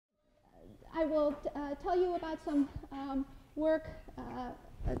I will tell you about some work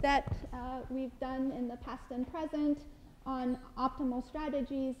that we've done in the past and present on optimal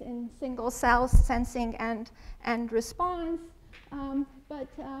strategies in single-cell sensing and response. But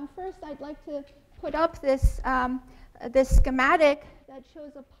first, I'd like to put up this, this schematic that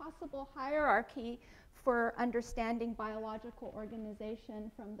shows a possible hierarchy for understanding biological organization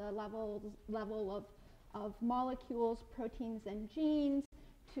from the level of molecules, proteins, and genes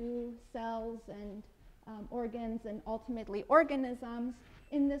to cells and organs and ultimately organisms.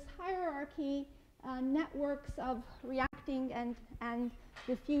 In this hierarchy, networks of reacting and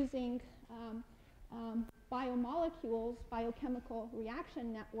diffusing biomolecules, biochemical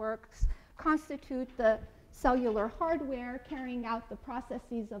reaction networks, constitute the cellular hardware carrying out the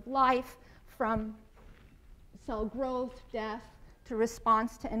processes of life from cell growth, death, to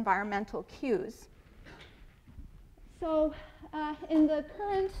response to environmental cues. So in the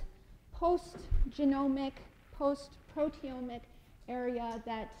current post-genomic, post-proteomic era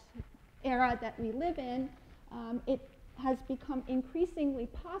that we live in, it has become increasingly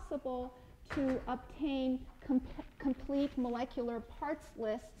possible to obtain complete molecular parts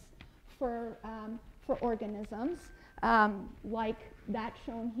lists for organisms, like that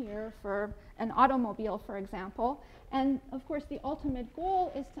shown here for an automobile, for example. And of course, the ultimate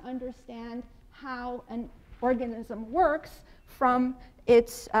goal is to understand how an organism works from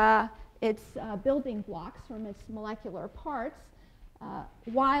its building blocks, from its molecular parts,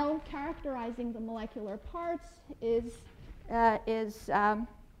 while characterizing the molecular parts is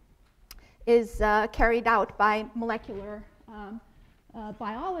carried out by molecular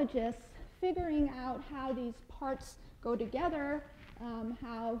biologists, figuring out how these parts go together,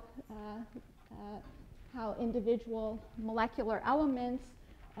 how individual molecular elements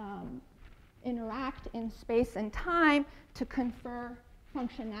interact in space and time to confer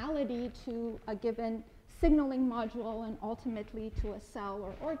functionality to a given signaling module and ultimately to a cell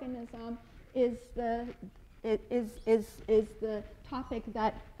or organism is the topic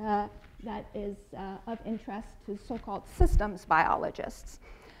that is of interest to so-called systems biologists.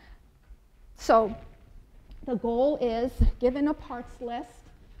 So the goal is, given a parts list,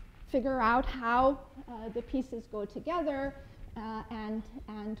 figure out how the pieces go together and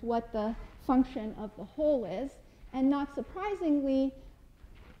what the function of the whole is. And not surprisingly,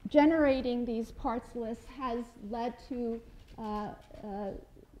 generating these parts lists has led to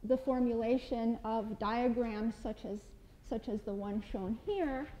the formulation of diagrams such as the one shown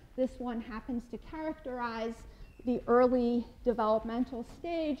here. This one happens to characterize the early developmental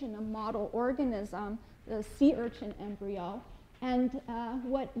stage in a model organism, the sea urchin embryo. And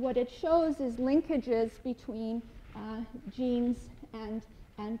what it shows is linkages between genes and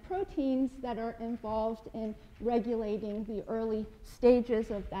proteins that are involved in regulating the early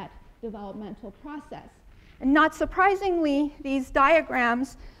stages of that developmental process. And not surprisingly, these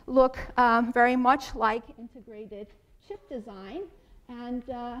diagrams look very much like integrated chip design. And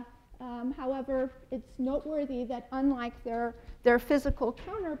however, it's noteworthy that unlike their physical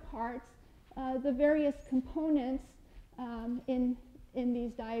counterparts, the various components in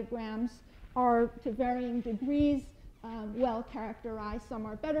these diagrams are to varying degrees well characterized. Some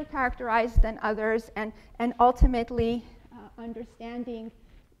are better characterized than others, and ultimately understanding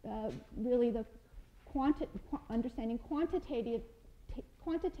really understanding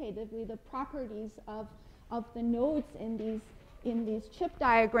quantitatively the properties of the nodes in these chip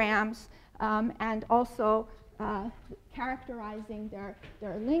diagrams, and also characterizing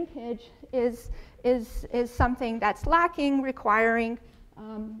their linkage is something that's lacking, requiring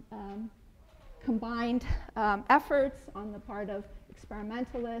combined efforts on the part of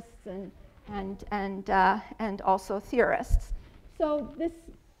experimentalists and also theorists. So this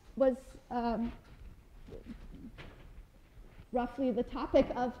was roughly the topic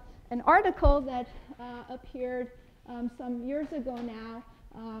of an article that appeared some years ago now,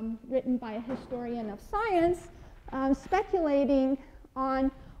 written by a historian of science, speculating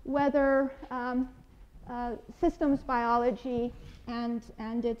on whether systems biology and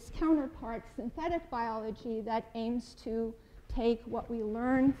its counterpart, synthetic biology, that aims to take what we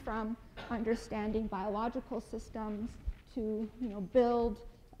learn from understanding biological systems to build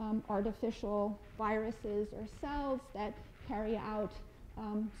artificial viruses or cells that carry out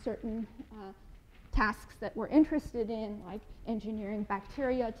certain tasks that we're interested in, like engineering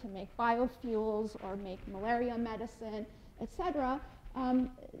bacteria to make biofuels or make malaria medicine, etc.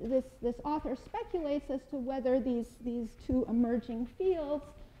 This author speculates as to whether these two emerging fields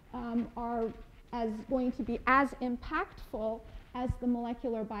are going to be as impactful as the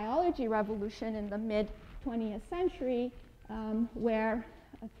molecular biology revolution in the mid-20th century, where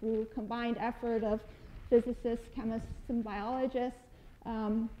through combined effort of physicists, chemists, and biologists,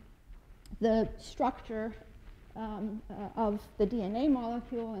 the structure of the DNA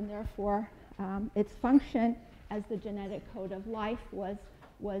molecule, and therefore its function as the genetic code of life was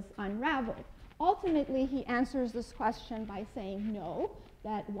unraveled. Ultimately, he answers this question by saying no,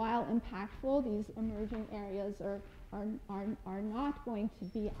 that while impactful, these emerging areas are not going to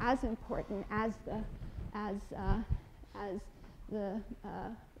be as important as the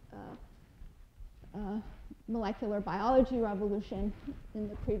molecular biology revolution in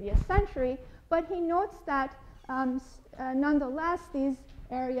the previous century. But he notes that nonetheless, these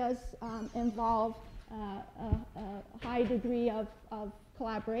areas involve a high degree of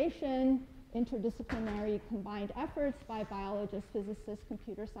collaboration, interdisciplinary combined efforts by biologists, physicists,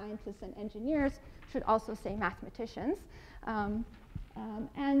 computer scientists, and engineers, should also say mathematicians.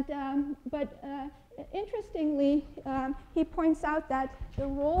 But interestingly, he points out that the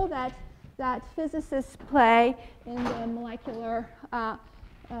role that physicists play in the molecular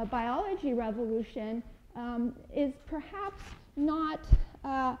biology revolution is perhaps not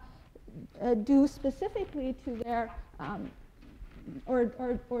due specifically to their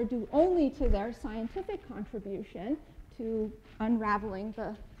or due only to their scientific contribution to unraveling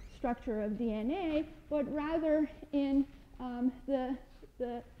the structure of DNA, but rather in the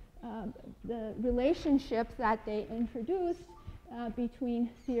relationship that they introduced between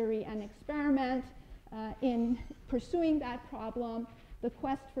theory and experiment in pursuing that problem, the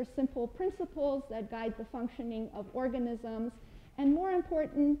quest for simple principles that guide the functioning of organisms, and more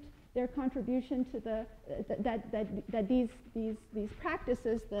important, their contribution to that these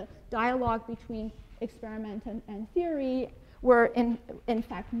practices, the dialogue between experiment and theory, were in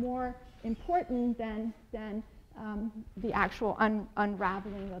fact more important than the actual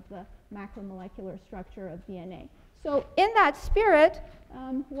unraveling of the macromolecular structure of DNA. So in that spirit,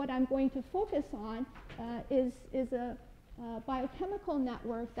 what I'm going to focus on is a biochemical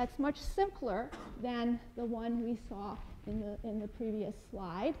network that's much simpler than the one we saw in the previous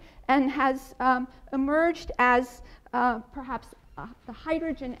slide, and has emerged as perhaps the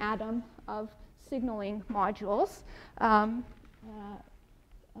hydrogen atom of signaling modules,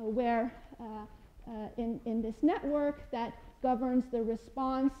 where in this network that governs the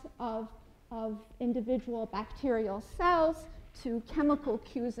response of individual bacterial cells to chemical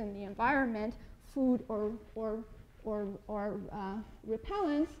cues in the environment, food or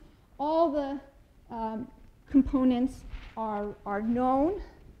repellents, all the components are known.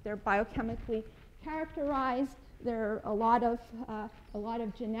 They're biochemically characterized. There are a lot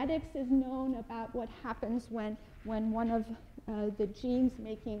of genetics is known about what happens when one of the genes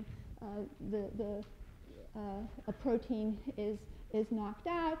making a protein is knocked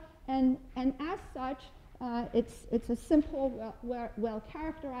out, and as such, it's a simple, well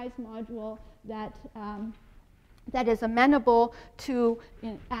characterized module that is amenable to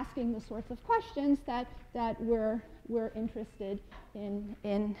asking the sorts of questions that we're interested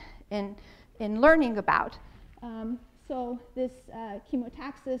in learning about. So this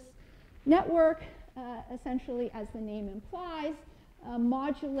chemotaxis network, essentially, as the name implies,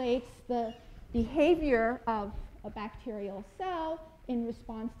 modulates the behavior of a bacterial cell in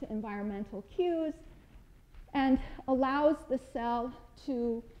response to environmental cues, and allows the cell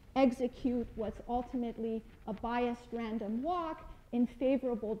to execute what's ultimately a biased random walk in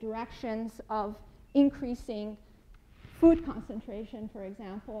favorable directions of increasing food concentration, for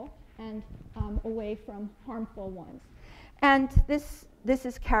example, and away from harmful ones. And this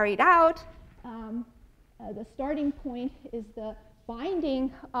is carried out. The starting point is the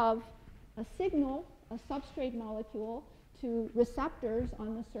binding of a signal, a substrate molecule, to receptors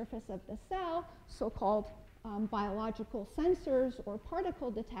on the surface of the cell, so-called biological sensors or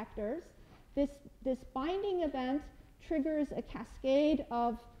particle detectors. This binding event triggers a cascade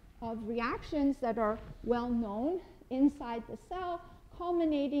of reactions that are well known inside the cell,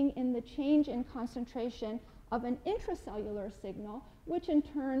 culminating in the change in concentration of an intracellular signal, which in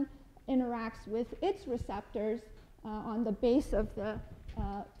turn interacts with its receptors on the base of the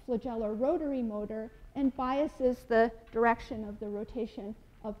flagellar rotary motor and biases the direction of the rotation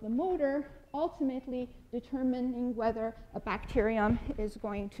of the motor, ultimately determining whether a bacterium is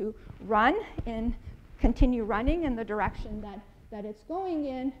going to continue running in the direction that it's going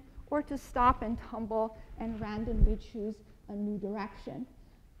in, or to stop and tumble and randomly choose a new direction.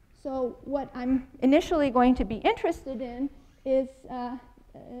 So what I'm initially going to be interested in is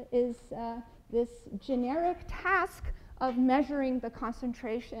this generic task of measuring the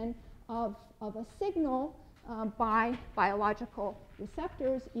concentration of a signal by biological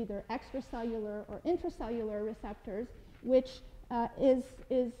receptors, either extracellular or intracellular receptors, which is,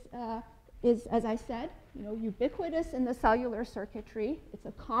 as I said, ubiquitous in the cellular circuitry. It's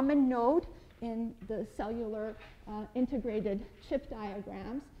a common node in the cellular integrated chip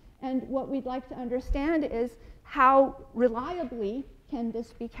diagrams. And what we'd like to understand is how reliably can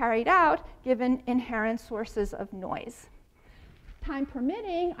this be carried out given inherent sources of noise. Time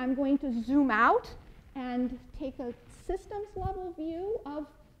permitting, I'm going to zoom out and take a systems level view of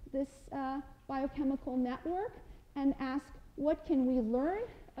this biochemical network and ask, what can we learn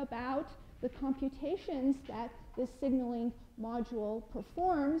about the computations that this signaling module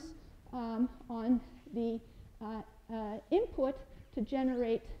performs on the input to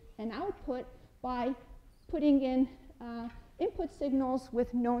generate an output by putting in input signals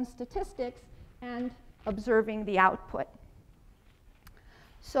with known statistics and observing the output.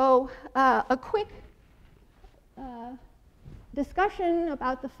 So a quick discussion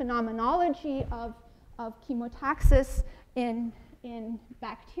about the phenomenology of chemotaxis in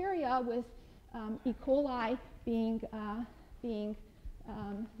bacteria, with E. coli being the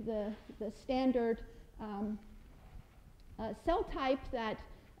standard cell type that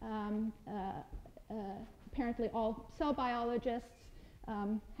apparently all cell biologists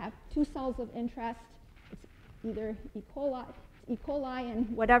have two cells of interest. It's either E. coli and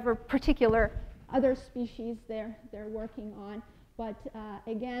whatever particular other species they're working on. But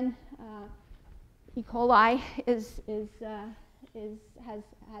again, E. coli has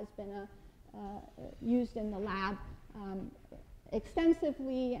been used in the lab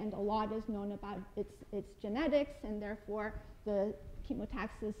extensively, and a lot is known about its genetics, and therefore the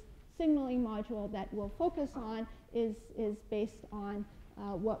chemotaxis signaling module that we'll focus on is based on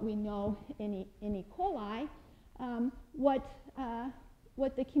what we know in E. coli.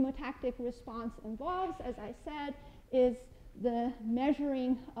 What the chemotactic response involves, as I said, is the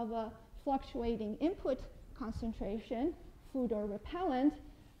measuring of a fluctuating input concentration, food or repellent.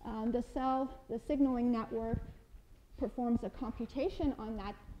 The signaling network performs a computation on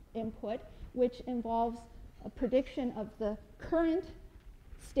that input, which involves a prediction of the current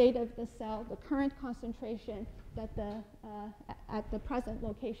state of the cell, the current concentration that at the present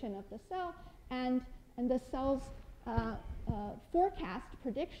location of the cell, and the cell's forecast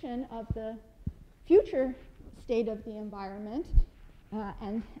prediction of the future state of the environment,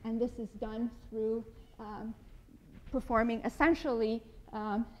 and this is done through performing essentially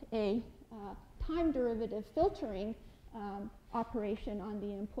a time derivative filtering operation on the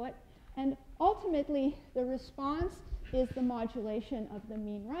input. And ultimately, the response is the modulation of the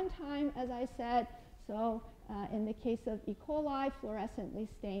mean runtime, as I said. So in the case of E. coli, fluorescently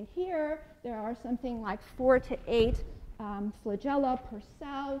stained here, there are something like 4 to 8 flagella per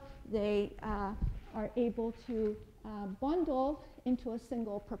cell. They are able to bundle into a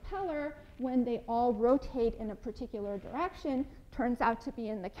single propeller when they all rotate in a particular direction. Turns out to be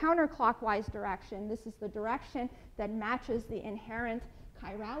in the counterclockwise direction. This is the direction that matches the inherent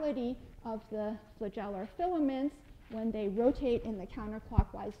chirality of the flagellar filaments. When they rotate in the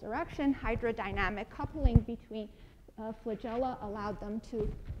counterclockwise direction, hydrodynamic coupling between flagella allowed them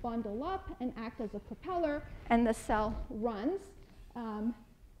to bundle up and act as a propeller, and the cell runs.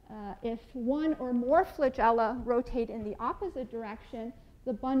 If one or more flagella rotate in the opposite direction,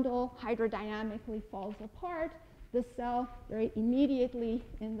 the bundle hydrodynamically falls apart. The cell, very immediately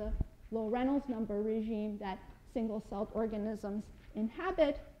in the low Reynolds number regime that single-celled organisms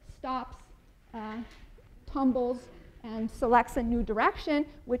inhabit, stops, tumbles, and selects a new direction,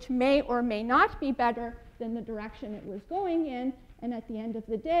 which may or may not be better than the direction it was going in. And at the end of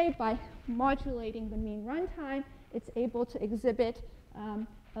the day, by modulating the mean runtime, it's able to exhibit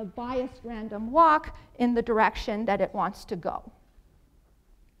a biased random walk in the direction that it wants to go.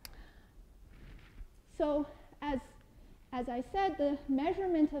 So as I said, the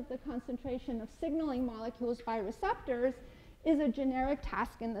measurement of the concentration of signaling molecules by receptors is a generic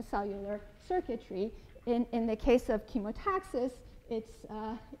task in the cellular circuitry. In the case of chemotaxis,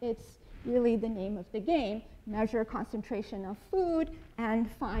 it's really the name of the game: measure concentration of food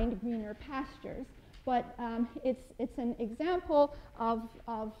and find greener pastures. But it's an example of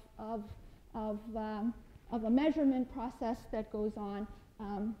a measurement process that goes on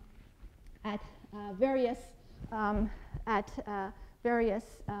at various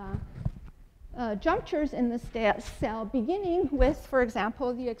junctures in the cell, beginning with, for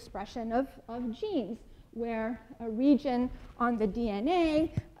example, the expression of genes, where a region on the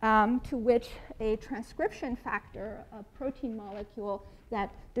DNA to which a transcription factor, a protein molecule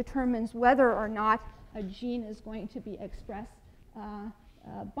that determines whether or not a gene is going to be expressed,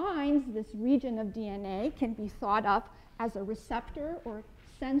 binds. This region of DNA can be thought of as a receptor or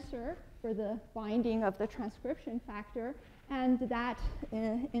sensor for the binding of the transcription factor. and that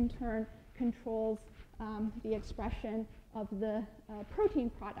in turn controls the expression of the protein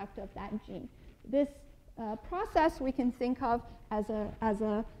product of that gene. This process we can think of as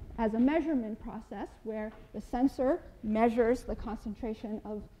a measurement process where the sensor measures the concentration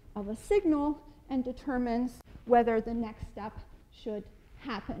of a signal and determines whether the next step should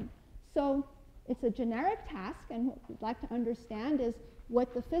happen. So it's a generic task, and what we'd like to understand is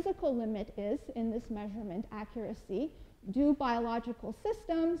what the physical limit is in this measurement accuracy. Do biological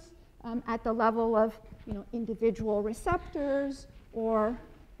systems at the level of individual receptors or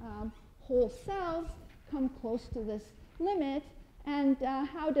whole cells come close to this limit, and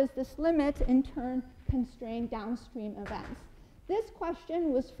how does this limit in turn constrain downstream events? This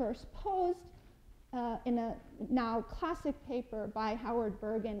question was first posed in a now classic paper by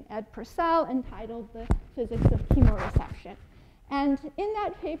Berg and Purcell entitled The Physics of Chemoreception. And in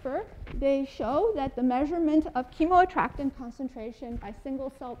that paper, they show that the measurement of chemoattractant concentration by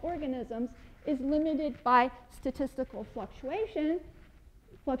single-celled organisms is limited by statistical fluctuations,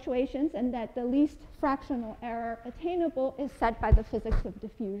 and that the least fractional error attainable is set by the physics of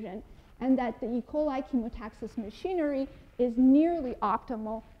diffusion, and that the E. coli chemotaxis machinery is nearly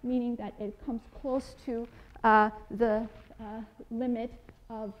optimal, meaning that it comes close to the limit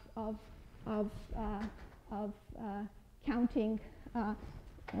of counting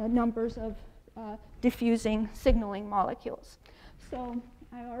numbers of diffusing signaling molecules. So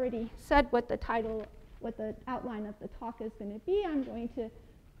I already said what the outline of the talk is going to be. I'm going to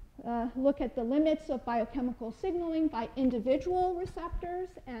look at the limits of biochemical signaling by individual receptors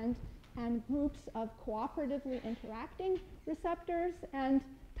and groups of cooperatively interacting receptors, and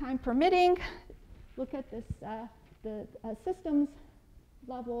time permitting, look at this the systems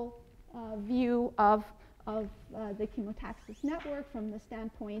level view of the chemotaxis network from the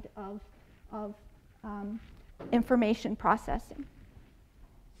standpoint of information processing.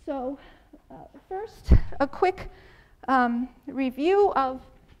 So first, a quick review of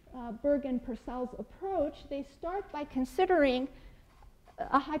Berg and Purcell's approach. They start by considering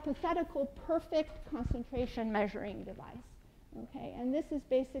a hypothetical perfect concentration measuring device. Okay, and this is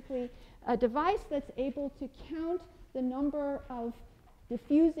basically a device that's able to count the number of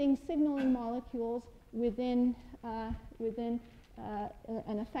diffusing signaling molecules within an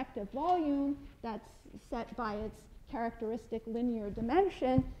effective volume that's set by its characteristic linear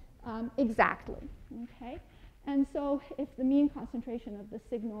dimension exactly. Okay, and so if the mean concentration of the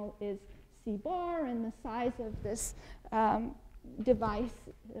signal is C bar and the size of this device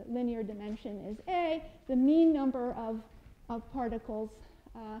linear dimension is A, the mean number of particles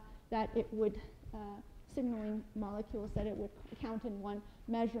that it would, signaling molecules that it would count in one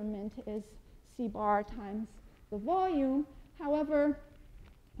measurement is C bar times the volume. However,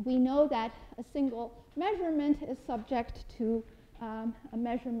 we know that a single measurement is subject to a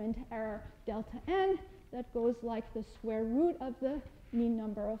measurement error delta n that goes like the square root of the mean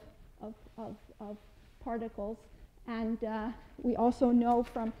number of particles. And we also know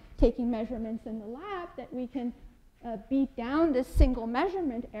from taking measurements in the lab that we can beat down this single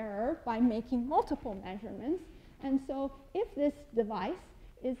measurement error by making multiple measurements. And so if this device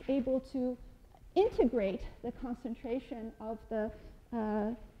is able to integrate the concentration of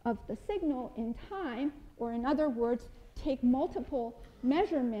the signal in time, or in other words, take multiple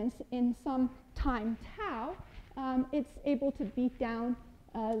measurements in some time tau, it's able to beat down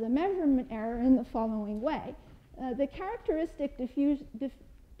the measurement error in the following way. The characteristic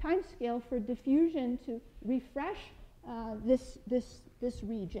time scale for diffusion to refresh this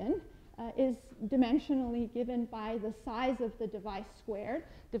region is dimensionally given by the size of the device squared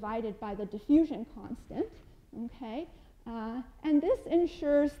divided by the diffusion constant. Okay, and this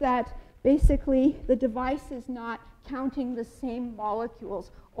ensures that basically the device is not counting the same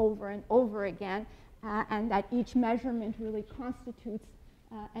molecules over and over again, and that each measurement really constitutes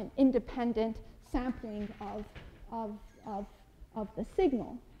an independent sampling of the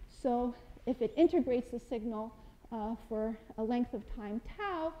signal. So if it integrates the signal for a length of time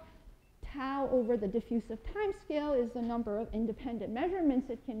tau, tau over the diffusive time scale is the number of independent measurements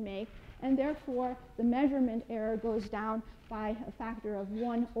it can make, and therefore the measurement error goes down by a factor of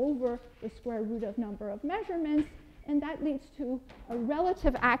 1 over the square root of number of measurements, and that leads to a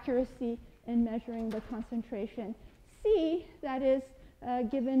relative accuracy in measuring the concentration C that is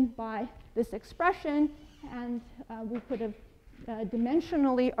given by this expression, and we could have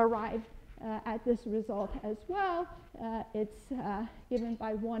dimensionally arrived at this result as well. It's given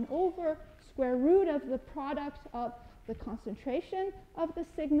by 1 over square root of the product of the concentration of the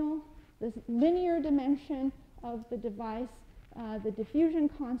signal, the linear dimension of the device, the diffusion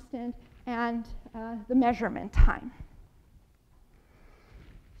constant, and the measurement time.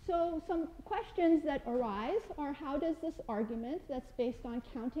 So some questions that arise are, how does this argument that's based on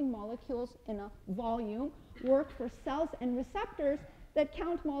counting molecules in a volume work for cells and receptors that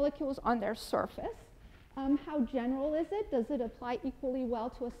count molecules on their surface? How general is it? Does it apply equally well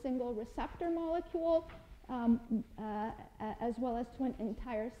to a single receptor molecule as well as to an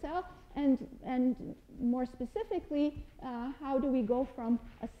entire cell? And more specifically, how do we go from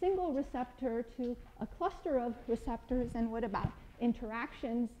a single receptor to a cluster of receptors, and what about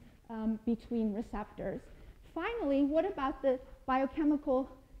interactions between receptors? Finally, what about the biochemical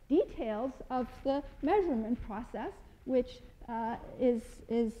details of the measurement process, which is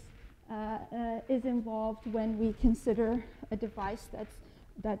involved when we consider a device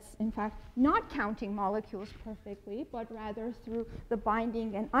that's in fact not counting molecules perfectly, but rather through the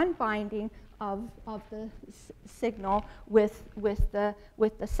binding and unbinding of the signal with the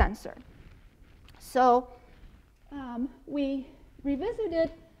sensor. So we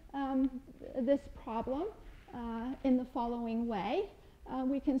revisited this problem in the following way.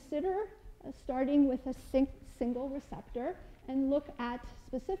 We consider starting with a single receptor and look at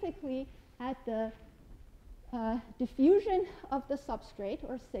specifically at the diffusion of the substrate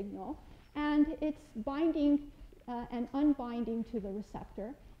or signal and its binding and unbinding to the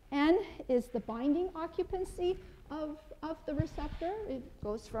receptor. N is the binding occupancy of the receptor. It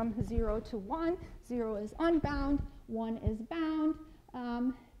goes from 0 to 1. 0 is unbound, 1 is bound.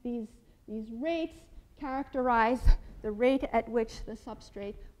 These rates characterize the rate at which the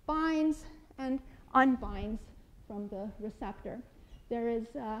substrate binds and unbinds from the receptor. There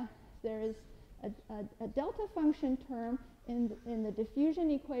is a delta function term in the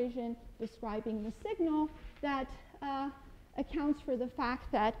diffusion equation describing the signal that accounts for the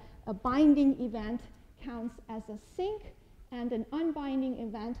fact that a binding event counts as a sink and an unbinding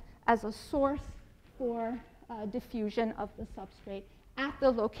event as a source for diffusion of the substrate at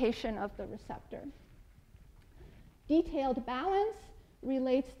the location of the receptor. Detailed balance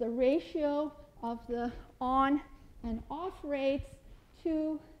relates the ratio of the on and off rates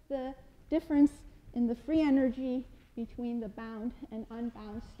to the difference in the free energy between the bound and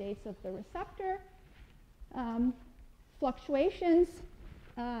unbound states of the receptor. Fluctuations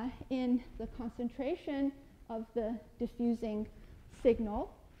in the concentration of the diffusing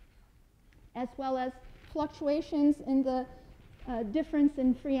signal, as well as fluctuations in the difference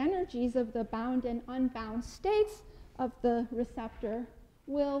in free energies of the bound and unbound states of the receptor,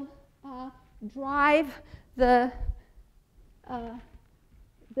 will drive the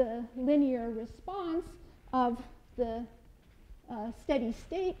linear response of the steady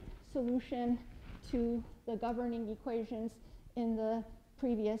state solution to the governing equations in the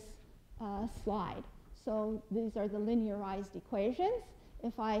previous slide. So these are the linearized equations.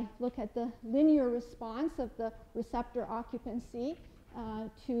 If I look at the linear response of the receptor occupancy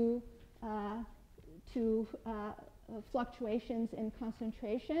to fluctuations in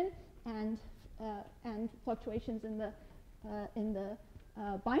concentration and fluctuations in the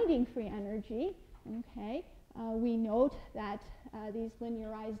binding free energy, okay, we note that these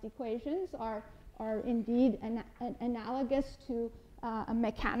linearized equations are indeed analogous to a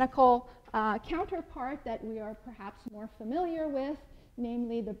mechanical counterpart that we are perhaps more familiar with,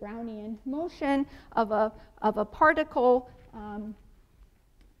 namely the Brownian motion of a particle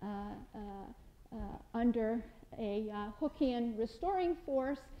under a Hookean restoring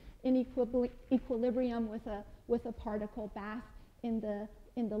force in equilibrium with a particle bath in the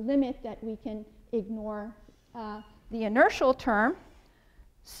limit that we can ignore the inertial term.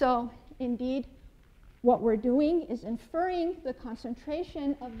 So indeed, what we're doing is inferring the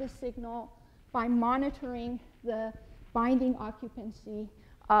concentration of the signal by monitoring the binding occupancy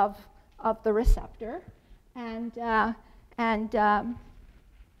of the receptor, and our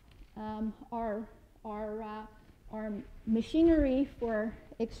machinery for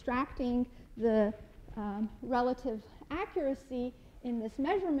extracting the relative accuracy in this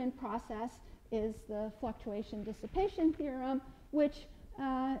measurement process is the fluctuation dissipation theorem, which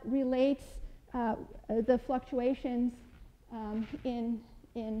relates the fluctuations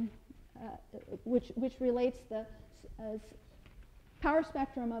which relates the power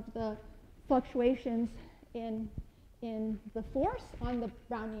spectrum of the fluctuations in the force on the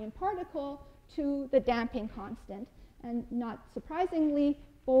Brownian particle to the damping constant. And not surprisingly,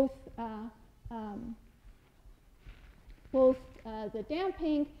 both the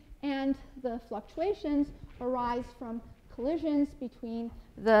damping and the fluctuations arise from collisions between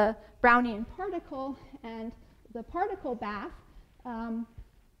the Brownian particle and the particle bath.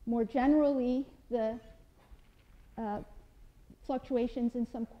 More generally, the fluctuations in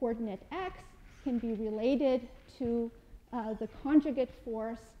some coordinate x can be related to the conjugate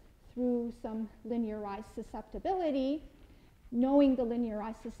force through some linearized susceptibility. Knowing the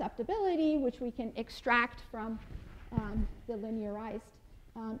linearized susceptibility, which we can extract from the linearized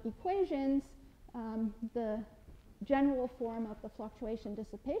equations, the general form of the fluctuation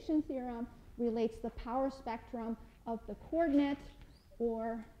dissipation theorem relates the power spectrum of the coordinate,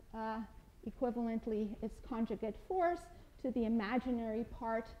 or equivalently its conjugate force, to the imaginary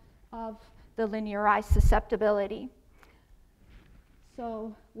part of the linearized susceptibility.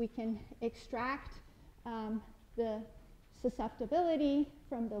 So we can extract the susceptibility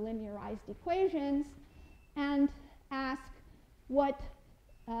from the linearized equations and ask what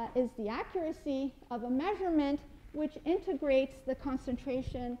is the accuracy of a measurement which integrates the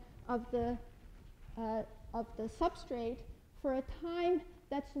concentration of the substrate for a time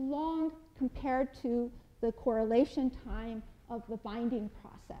that's long compared to the correlation time of the binding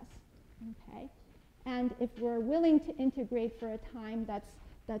process. Okay? And if we're willing to integrate for a time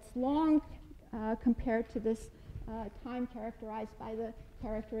that's long compared to this time characterized by the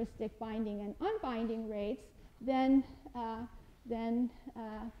characteristic binding and unbinding rates, then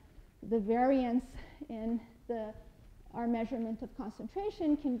the variance in our measurement of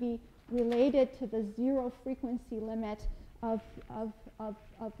concentration can be related to the zero frequency limit of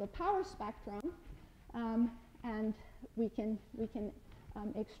the power spectrum, and we can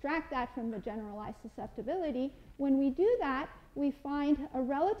extract that from the generalized susceptibility. When we do that, we find a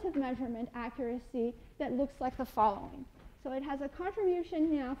relative measurement accuracy that looks like the following. So it has a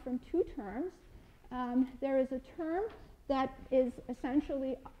contribution now from two terms. There is a term that is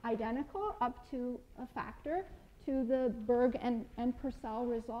essentially identical up to a factor to the Berg and Purcell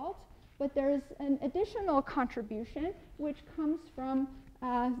result, but there's an additional contribution which comes from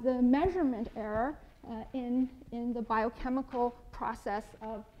the measurement error in the biochemical process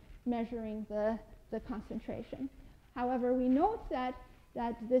of measuring the concentration. However, we note that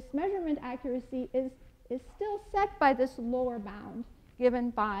this measurement accuracy is still set by this lower bound given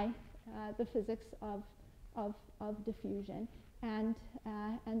by the physics of diffusion, and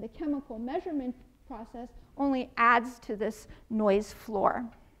the chemical measurement process only adds to this noise floor.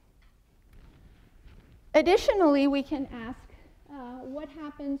 Additionally, we can ask what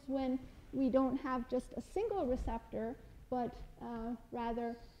happens when we don't have just a single receptor, but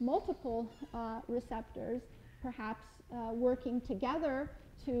rather multiple receptors, perhaps working together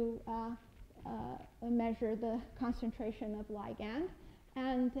to measure the concentration of ligand.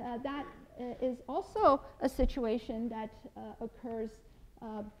 And that is also a situation that occurs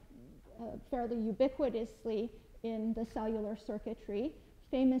fairly ubiquitously in the cellular circuitry.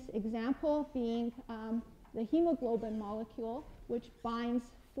 Famous example being the hemoglobin molecule, which binds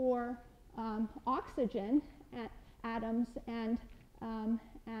 4 oxygen atoms and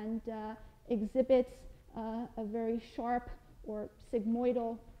exhibits a very sharp or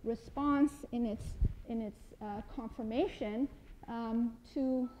sigmoidal response in its conformation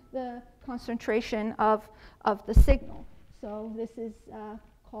to the concentration of the signal. So this is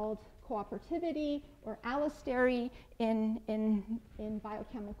called cooperativity or allostery in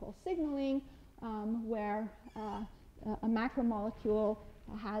biochemical signaling, where a macromolecule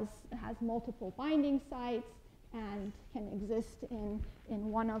has multiple binding sites and can exist in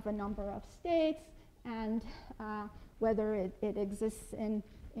one of a number of states, and whether it exists in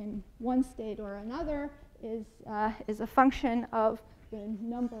one state or another is a function of the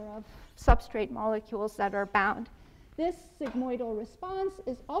number of substrate molecules that are bound. This sigmoidal response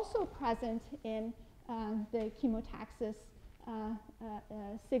is also present in the chemotaxis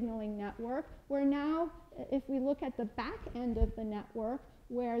signaling network, where now, if we look at the back end of the network,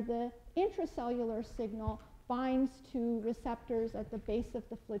 where the intracellular signal binds to receptors at the base of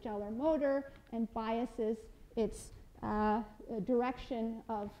the flagellar motor and biases its direction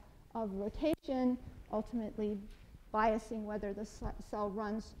of rotation, ultimately biasing whether the cell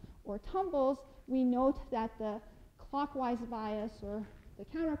runs or tumbles, we note that the clockwise bias or the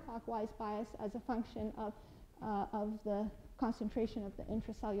counterclockwise bias as a function of the concentration of the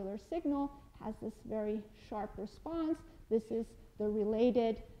intracellular signal has this very sharp response. This is the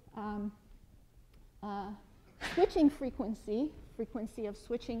related switching frequency of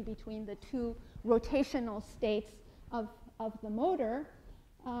switching between the two rotational states of the motor.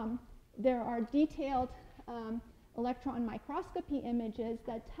 There are detailed electron microscopy images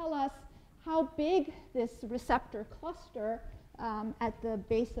that tell us how big this receptor cluster at the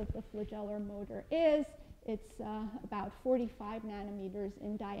base of the flagellar motor is. It's about 45 nanometers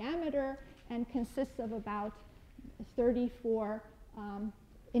in diameter and consists of about 34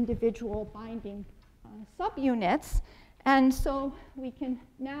 individual binding subunits. And so we can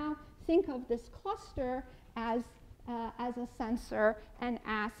now think of this cluster as a sensor and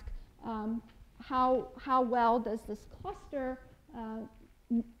ask how well does this cluster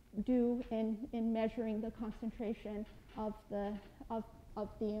do in measuring the concentration of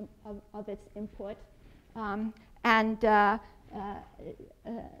its input, and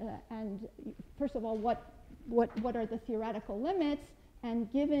first of all, what are the theoretical limits, and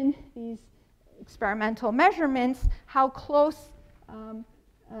given these experimental measurements, how close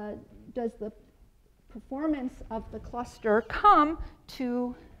does the performance of the cluster come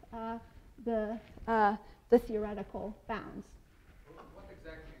to the theoretical bounds? What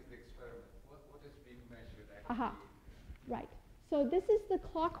exactly is the experiment? What is being measured actually? Right. So this is the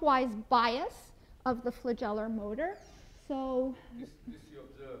clockwise bias of the flagellar motor. So this you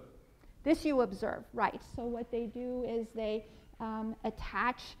observe. This you observe, right. So what they do is they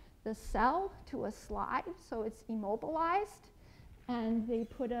attach the cell to a slide, so it's immobilized, and they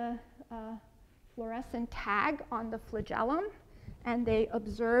put a fluorescent tag on the flagellum, and they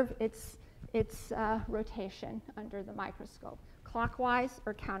observe its rotation under the microscope, clockwise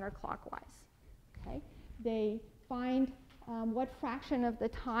or counterclockwise. Okay? They find what fraction of the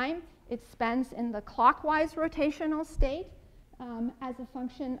time it spends in the clockwise rotational state as a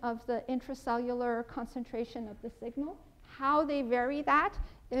function of the intracellular concentration of the signal. How they vary that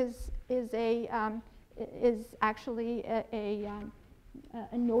is actually a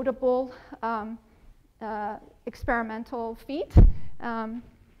notable experimental feat,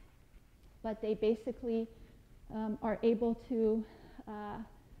 but they basically are able to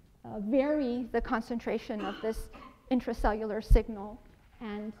vary the concentration of this intracellular signal.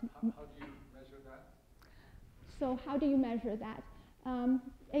 And how do you measure that? So how do you measure that?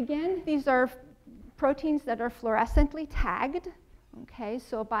 Again, these are proteins that are fluorescently tagged. Okay,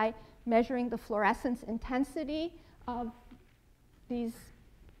 so by measuring the fluorescence intensity of these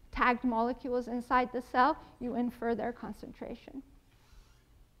tagged molecules inside the cell, you infer their concentration.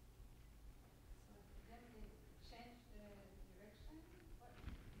 So then they change the direction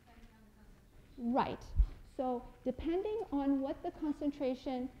depending on the concentration? Right. So depending on what the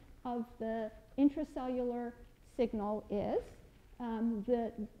concentration of the intracellular signal is,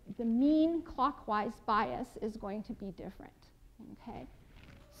 the mean clockwise bias is going to be different. Okay.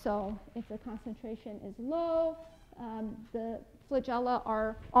 So if the concentration is low, the flagella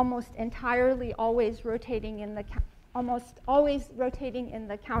are almost entirely always rotating in the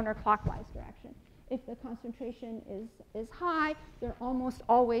counterclockwise direction. If the concentration is high, they're almost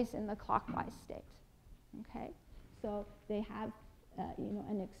always in the clockwise state. Okay, so they have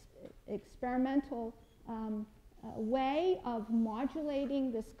an experimental way of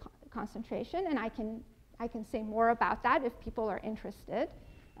modulating this concentration, and I can say more about that if people are interested.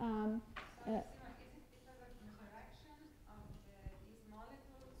 Is it because of interaction of these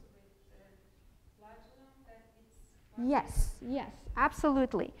molecules with the flagellum that it's... Yes,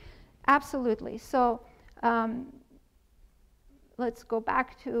 absolutely. So let's go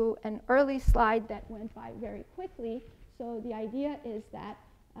back to an early slide that went by very quickly. So the idea is that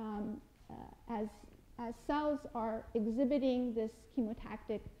as cells are exhibiting this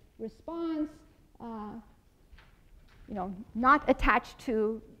chemotactic response, not attached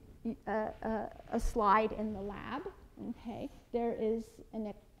to a slide in the lab, okay, there is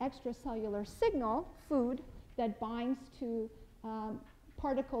an extracellular signal, food, that binds to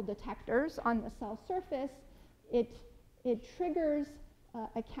particle detectors on the cell surface. It triggers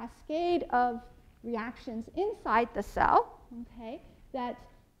a cascade of reactions inside the cell, okay, that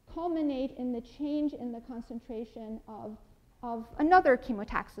culminate in the change in the concentration of another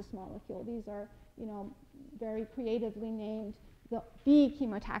chemotaxis molecule. These are, very creatively named the B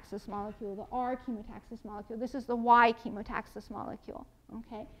chemotaxis molecule, the R chemotaxis molecule. This is the Y chemotaxis molecule,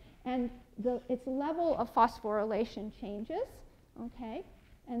 okay? And its level of phosphorylation changes, okay?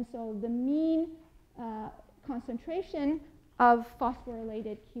 And so the mean concentration of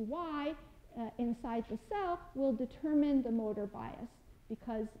phosphorylated QY inside the cell will determine the motor bias,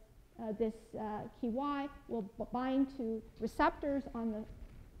 because this QY will bind to receptors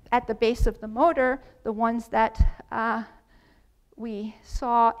at the base of the motor, the ones that we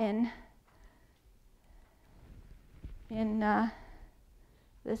saw in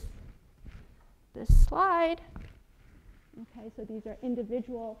this slide. Okay, so these are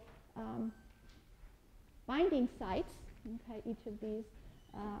individual binding sites. Okay, each of these,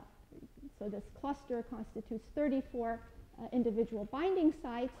 so this cluster constitutes 34 individual binding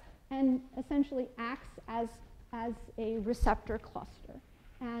sites and essentially acts as a receptor cluster.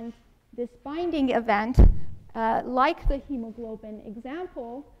 And this binding event, like the hemoglobin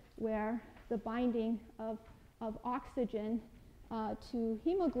example, where the binding of oxygen to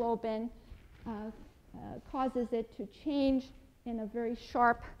hemoglobin causes it to change in a very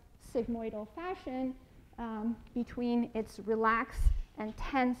sharp sigmoidal fashion between its relaxed and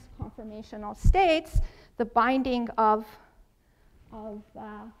tense conformational states, the binding of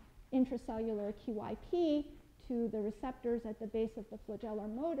intracellular QIP to the receptors at the base of the flagellar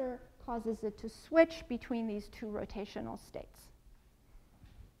motor causes it to switch between these two rotational states.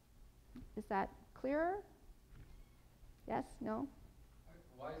 Is that clearer? Yes? No?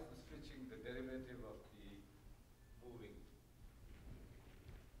 Why is the switching the derivative of the moving?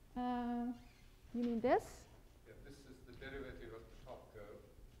 You mean this? Yeah, this is the derivative of the top curve.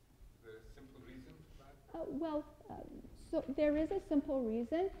 Is there a simple reason for that? So there is a simple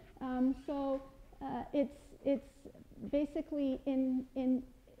reason. It's basically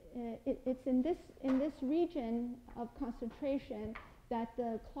it's in this region of concentration that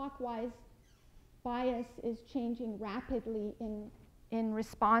the clockwise bias is changing rapidly in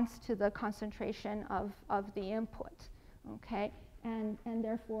response to the concentration of the input. Okay, and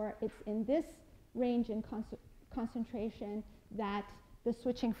therefore it's in this range in concentration that the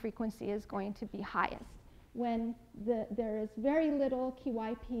switching frequency is going to be highest. When there is very little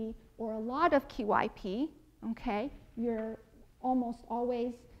QIP or a lot of QIP, okay, you're almost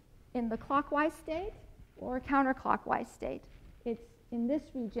always in the clockwise state or counterclockwise state. It's in this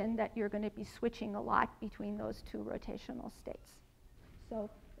region that you're going to be switching a lot between those two rotational states. So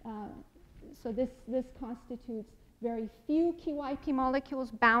this constitutes very few QIP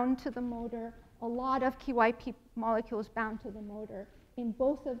molecules bound to the motor, a lot of QIP molecules bound to the motor. In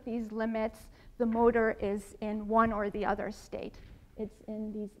both of these limits, the motor is in one or the other state. It's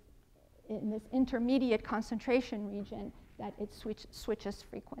in this intermediate concentration region that it switches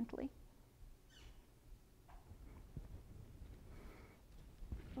frequently.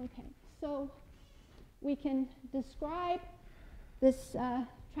 Okay, so we can describe this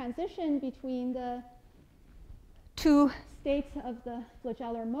transition between the two states of the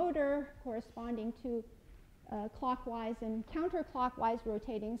flagellar motor corresponding to clockwise and counterclockwise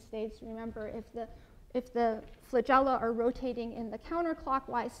rotating states. Remember, if the flagella are rotating in the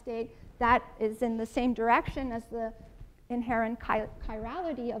counterclockwise state, that is in the same direction as the inherent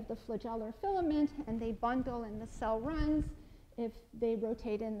chirality of the flagellar filament, and they bundle and the cell runs. If they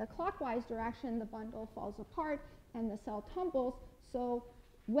rotate in the clockwise direction, the bundle falls apart and the cell tumbles. So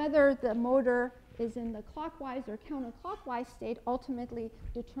whether the motor is in the clockwise or counterclockwise state ultimately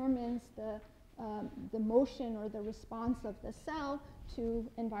determines the motion or the response of the cell to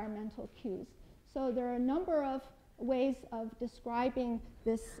environmental cues. So there are a number of ways of describing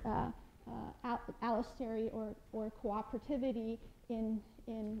this allostery or cooperativity in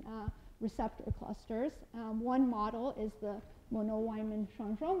receptor clusters. One model is the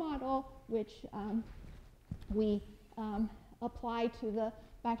Monod-Weinmann-Changeau model, which we apply to the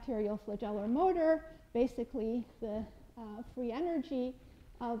bacterial flagellar motor. Basically, the free energy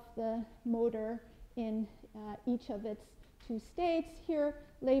of the motor in each of its two states here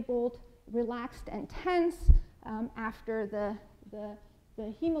labeled relaxed and tense after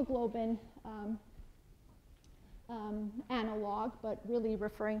the hemoglobin analog, but really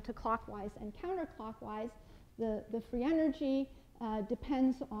referring to clockwise and counterclockwise. The free energy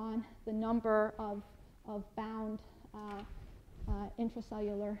depends on the number of bound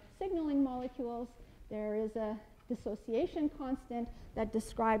intracellular signaling molecules. There is a dissociation constant that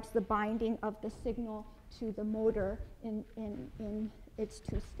describes the binding of the signal to the motor in its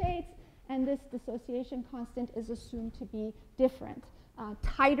two states, and this dissociation constant is assumed to be different.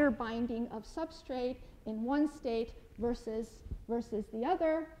 Tighter binding of substrate in one state versus the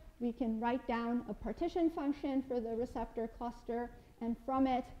other. We can write down a partition function for the receptor cluster, and from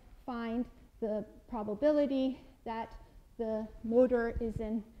it find the probability that the motor is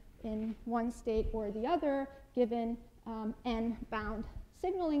in one state or the other, given n bound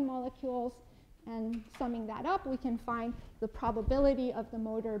signaling molecules. And summing that up, we can find the probability of the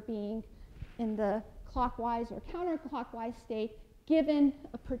motor being in the clockwise or counterclockwise state, given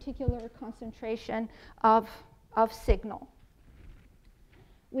a particular concentration of signal.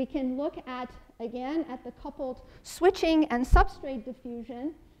 We can look at, again, at the coupled switching and substrate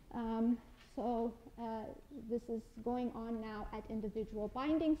diffusion. This is going on now at individual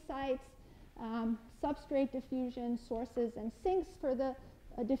binding sites. Substrate diffusion, sources and sinks for the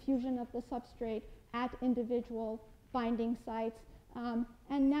diffusion of the substrate at individual binding sites.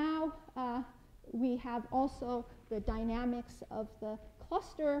 And now we have also the dynamics of the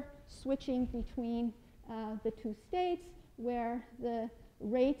cluster switching between the two states, where the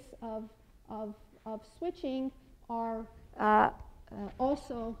rates of switching are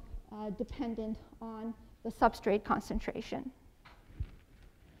also dependent on the substrate concentration.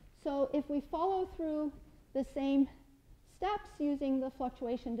 So if we follow through the same steps using the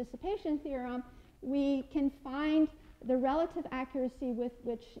fluctuation dissipation theorem, we can find the relative accuracy with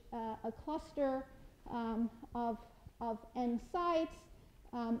which a cluster of n sites,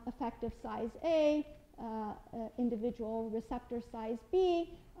 effective size A, individual receptor size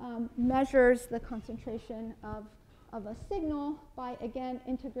B, measures the concentration of a signal by, again,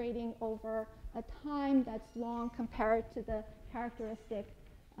 integrating over a time that's long compared to the characteristic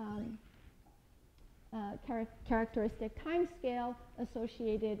time scale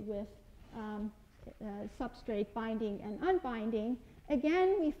associated with substrate binding and unbinding.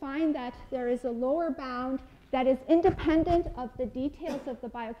 Again, we find that there is a lower bound that is independent of the details of the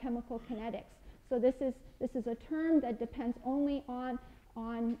biochemical kinetics. So this is a term that depends only on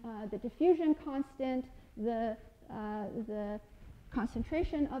the diffusion constant, the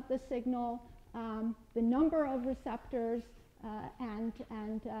concentration of the signal, the number of receptors, and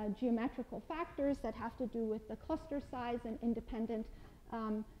geometrical factors that have to do with the cluster size and independent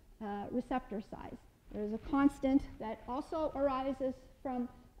receptor size. There's a constant that also arises from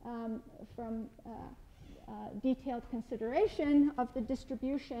detailed consideration of the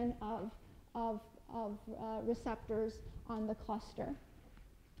distribution of receptors on the cluster.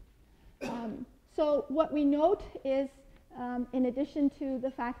 So what we note is, in addition to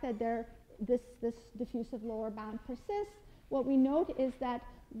the fact that this diffusive lower bound persists, what we note is that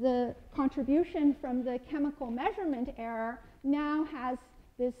the contribution from the chemical measurement error now has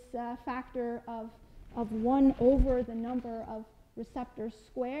this factor of 1 over the number of receptors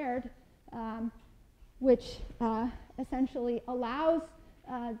squared, which essentially allows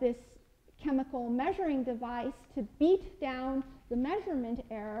this chemical measuring device to beat down the measurement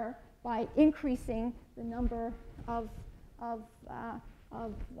error by increasing the number of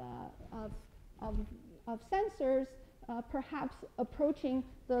sensors, perhaps approaching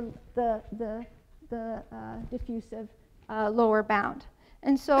the diffusive lower bound.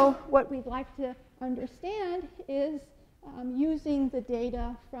 And so what we'd like to understand is, using the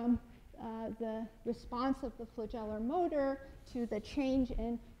data from the response of the flagellar motor to the change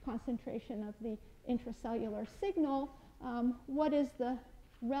in concentration of the intracellular signal, what is the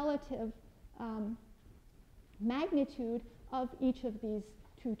relative magnitude of each of these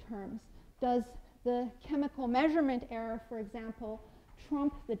two terms? Does the chemical measurement error, for example,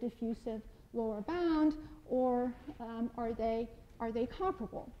 trump the diffusive lower bound, or are they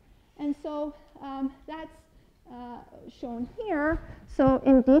comparable? And so that's shown here. So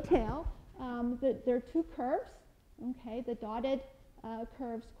in detail, there are two curves. Okay, the dotted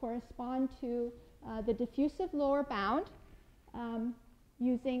curves correspond to the diffusive lower bound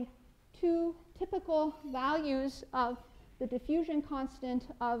using two typical values of the diffusion constant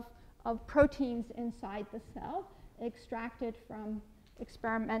of proteins inside the cell, extracted from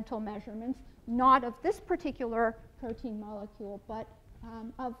experimental measurements, not of this particular protein molecule, but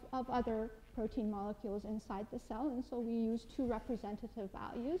of other protein molecules inside the cell. And so we use two representative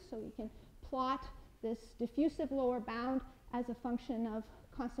values. So we can plot this diffusive lower bound as a function of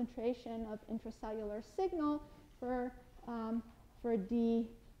concentration of intracellular signal for D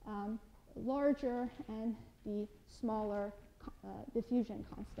larger and D smaller diffusion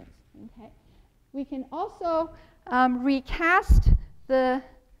constants. Okay. We can also recast the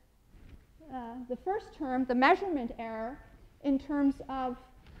first term, the measurement error, in terms of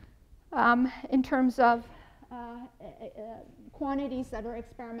quantities that are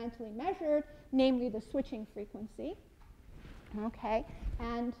experimentally measured, namely the switching frequency. Okay,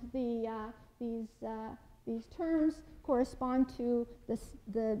 and these terms correspond to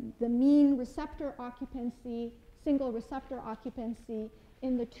the mean receptor occupancy, single receptor occupancy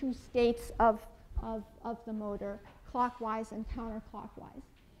in the two states of the motor, clockwise and counterclockwise.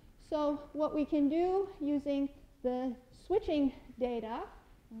 So what we can do using the switching data,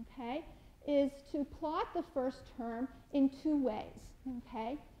 okay, is to plot the first term in two ways.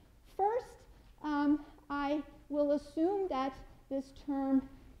 Okay, first, I will assume that this term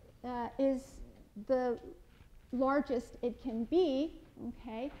is the largest it can be,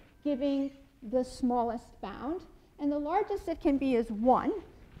 okay, giving the smallest bound, and the largest it can be is 1.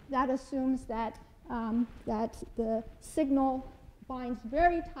 That assumes that that the signal binds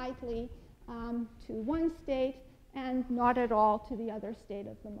very tightly to one state and not at all to the other state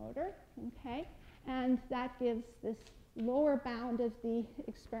of the motor. Okay, and that gives this lower bound of the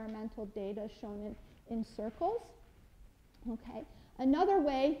experimental data shown in circles. Okay, another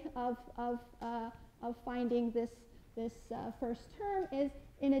way of finding this first term is,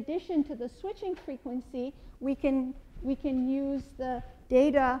 in addition to the switching frequency, we can use the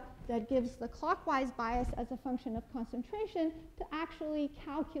data that gives the clockwise bias as a function of concentration to actually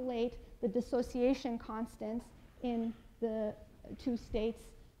calculate the dissociation constants in the two states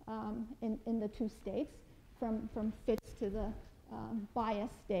in the two states from fits to the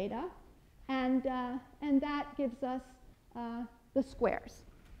bias data. And that gives us the squares.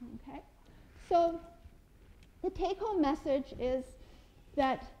 Okay? So the take-home message is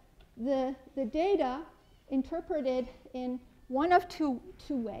that the data interpreted in one of two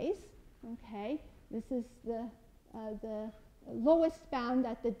ways. Okay? This is the lowest bound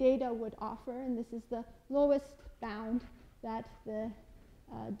that the data would offer, and this is the lowest bound that the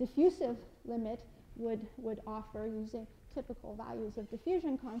diffusive limit would offer using typical values of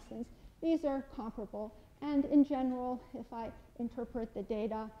diffusion constants. These are comparable. And in general, if I interpret the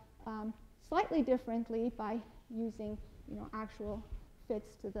data slightly differently by using actual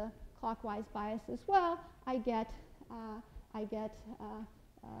fits to the clockwise bias as well, I get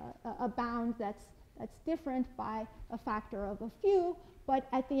a bound that's different by a factor of a few. But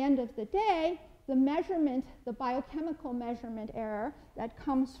at the end of the day, the measurement, the biochemical measurement error that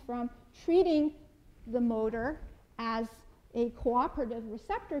comes from treating the motor as a cooperative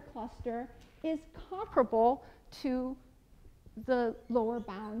receptor cluster is comparable to the lower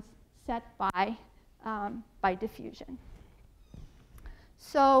bounds set by diffusion.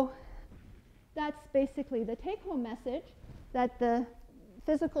 So that's basically the take-home message, that the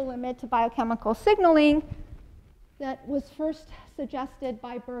physical limit to biochemical signaling that was first suggested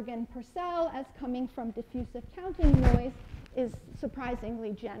by Berg and Purcell as coming from diffusive counting noise is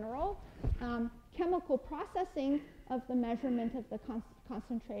surprisingly general. Chemical processing of the measurement of the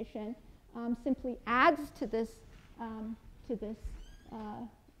concentration simply adds to this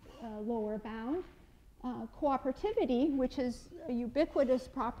lower bound. Cooperativity, which is a ubiquitous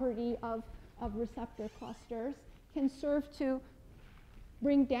property of receptor clusters, can serve to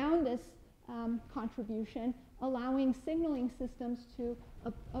bring down this contribution, allowing signaling systems to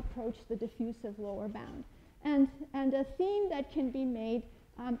approach the diffusive lower bound. And a theme that can be made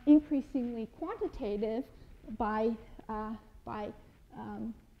increasingly quantitative by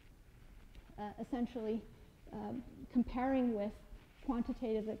essentially comparing with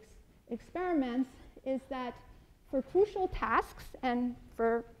quantitative experiments is that for crucial tasks and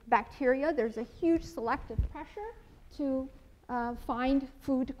for bacteria, there's a huge selective pressure to find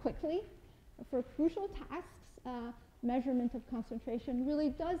food quickly. For crucial tasks, measurement of concentration really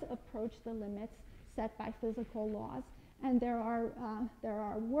does approach the limits set by physical laws. And there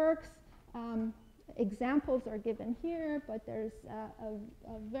are works, examples are given here, but there's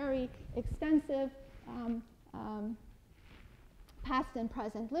a very extensive past and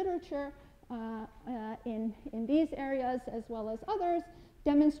present literature in these areas as well as others,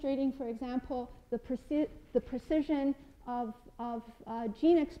 demonstrating, for example, the precision of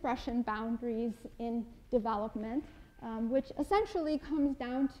gene expression boundaries in development, which essentially comes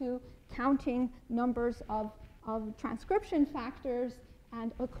down to counting numbers of transcription factors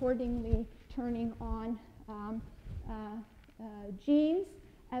and accordingly turning on genes,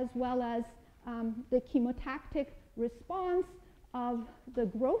 as well as the chemotactic response of the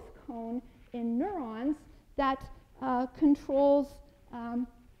growth cone in neurons that controls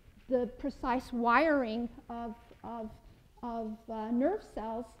the precise wiring of nerve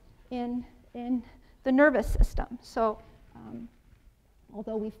cells in the nervous system. So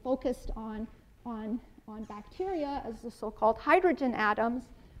although we focused on bacteria as the so-called hydrogen atoms,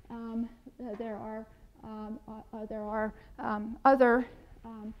 there are other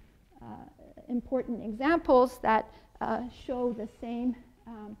important examples that show the same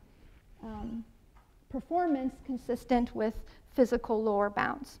performance consistent with physical lower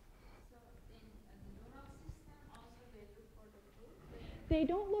bounds. So in the neural system also they look for the food? They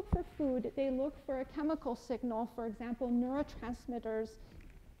don't look for food. They look for a chemical signal, for example, neurotransmitters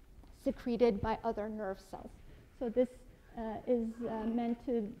secreted by other nerve cells. So this is meant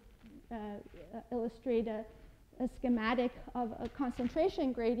to illustrate a schematic of a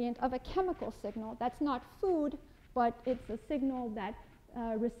concentration gradient of a chemical signal. That's not food, but it's a signal that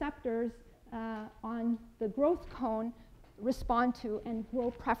receptors on the growth cone respond to and grow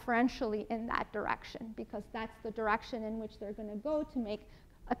preferentially in that direction, because that's the direction in which they're going to go to make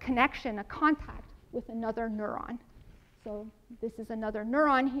a connection, a contact with another neuron. So this is another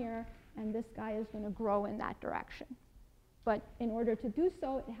neuron here, and this guy is going to grow in that direction. But in order to do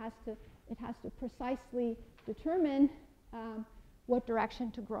so, it has to precisely determine what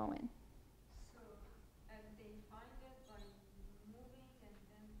direction to grow in. So and they find it by moving, and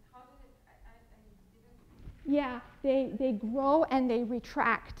then how did it? I didn't. Yeah, they grow and they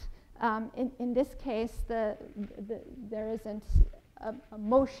retract. In this case, there isn't a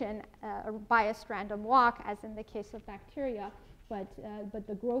motion, a biased random walk, as in the case of bacteria, but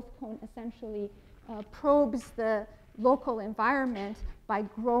the growth cone essentially probes the local environment by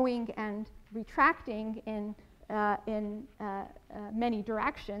growing and retracting in many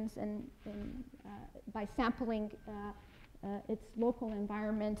directions, and by sampling its local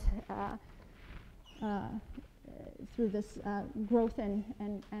environment through this growth and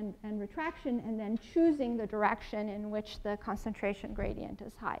retraction, and then choosing the direction in which the concentration gradient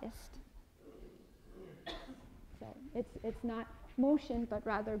is highest. So it's not motion, but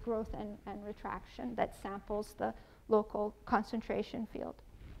rather growth and retraction that samples the local concentration field.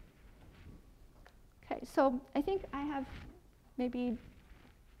 Okay, so I think I have maybe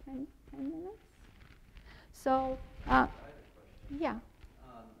 10 minutes. So, I have a question. yeah.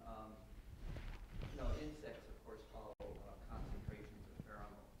 Insects, of course, follow concentrations of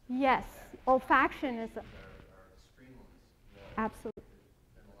pheromones. Yes, olfaction is are extremely low. absolutely.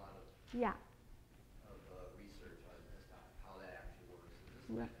 There's been a lot of Yeah. research on as to how that actually works. Is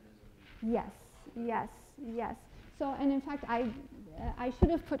this Right. mechanism? Yes. So, and in fact, I should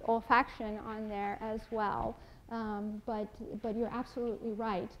have put olfaction on there as well, but you're absolutely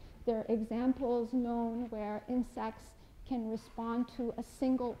right. There are examples known where insects can respond to a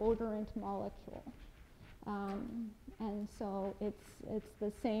single odorant molecule, and so it's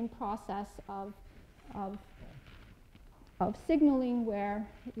the same process of signaling where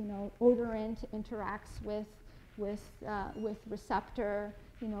odorant interacts with receptor,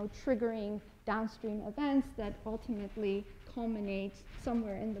 triggering downstream events that ultimately culminate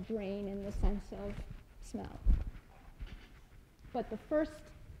somewhere in the brain in the sense of smell. But the first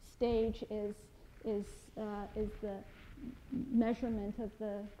stage is the measurement of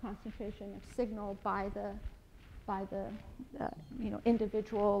the concentration of signal by the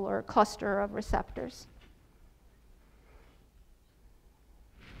individual or cluster of receptors.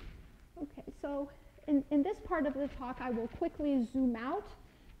 Okay, so in this part of the talk, I will quickly zoom out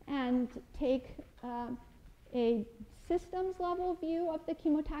and take a systems level view of the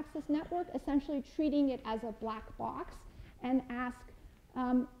chemotaxis network, essentially treating it as a black box, and ask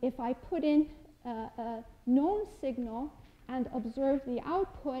if I put in a known signal and observe the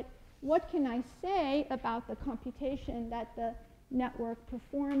output, what can I say about the computation that the network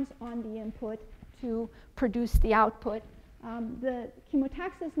performs on the input to produce the output? The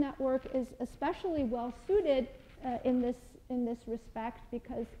chemotaxis network is especially well suited in this respect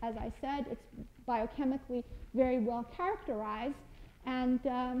because, as I said, it's biochemically very well characterized, and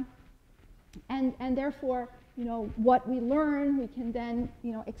therefore, what we learn we can then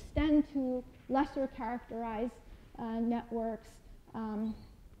extend to lesser characterized networks, and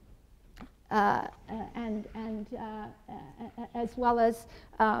as well as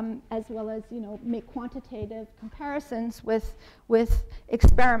make quantitative comparisons with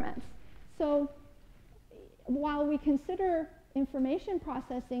experiments. So while we consider information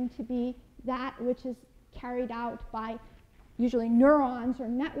processing to be that which is carried out by usually neurons or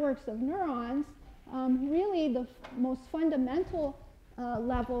networks of neurons, really the most fundamental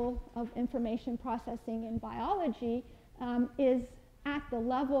level of information processing in biology is at the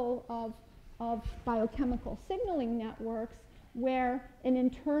level of biochemical signaling networks, where an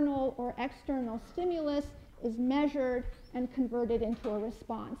internal or external stimulus is measured and converted into a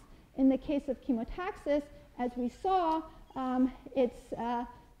response. In the case of chemotaxis, as we saw, it's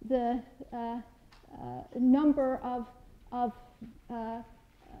the number of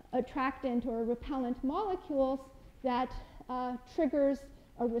attractant or repellent molecules that triggers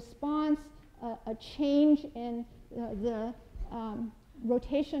a response, a change in the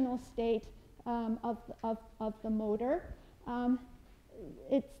rotational state of the motor.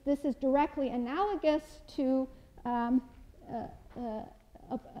 This is directly analogous to a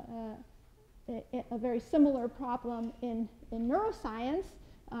very similar problem in neuroscience,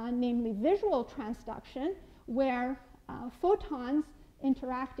 namely visual transduction, where photons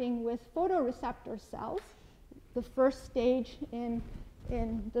interacting with photoreceptor cells, the first stage in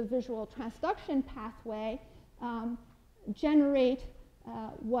the visual transduction pathway, generate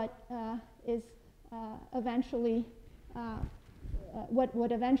what eventually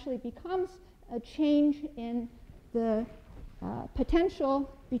becomes a change in the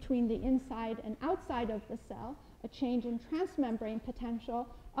potential between the inside and outside of the cell, a change in transmembrane potential,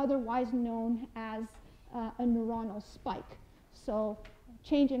 otherwise known as a neuronal spike. So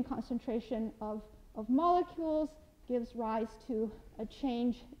change in concentration of molecules gives rise to a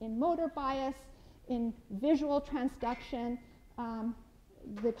change in motor bias. In visual transduction,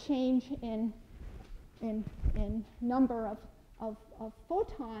 the change in number of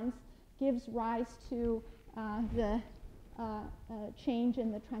photons gives rise to the change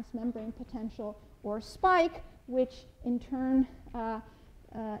in the transmembrane potential or spike, which in turn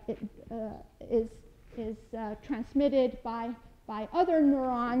is transmitted by other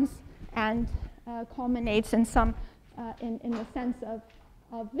neurons and culminates in some, in the sense of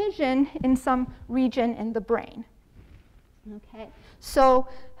vision, in some region in the brain. Okay, so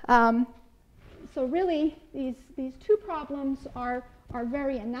so really these two problems are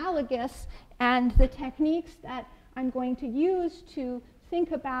very analogous, and the techniques that I'm going to use to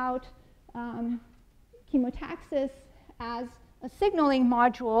think about chemotaxis as a signaling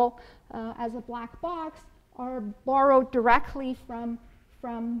module, as a black box, are borrowed directly from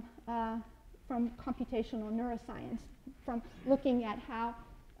computational neuroscience, from looking at how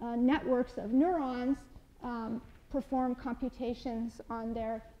networks of neurons perform computations on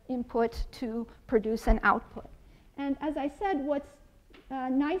their input to produce an output. And as I said, what's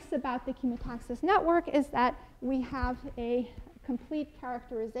nice about the chemotaxis network is that we have a complete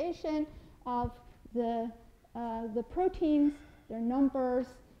characterization of the proteins, their numbers,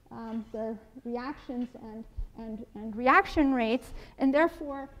 their reactions and reaction rates, and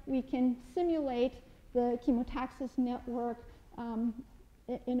therefore we can simulate the chemotaxis network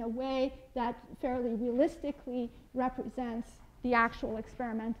in a way that fairly realistically represents the actual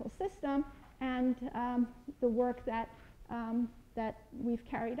experimental system. And the work that we've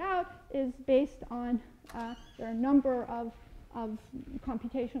carried out is based on there are a number of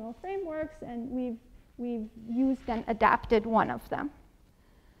computational frameworks, and we've used and adapted one of them.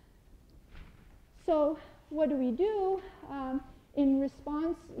 So what do? In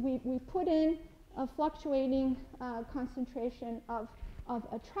response, we put in a fluctuating concentration of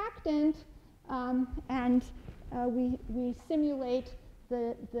attractant, and we simulate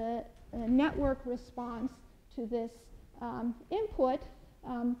the network response to this input.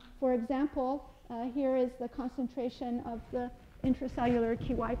 For example, here is the concentration of the intracellular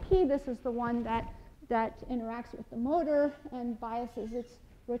QIP. This is the one that interacts with the motor and biases its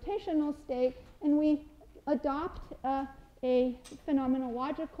rotational state. And we adopt a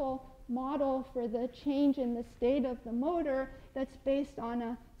phenomenological model for the change in the state of the motor that's based on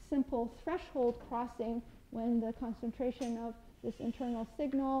a simple threshold crossing. When the concentration of this internal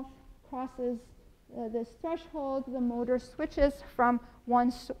signal crosses this threshold, the motor switches from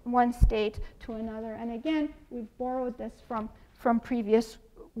one state to another. And again, we've borrowed this from previous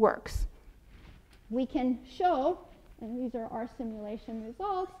works. We can show, and these are our simulation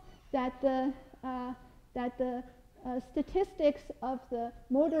results, that the statistics of the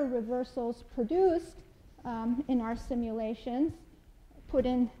motor reversals produced in our simulations, put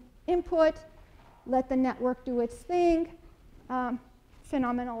in input, let the network do its thing,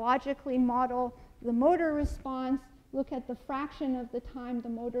 phenomenologically model the motor response, look at the fraction of the time the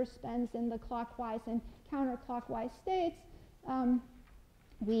motor spends in the clockwise and counterclockwise states.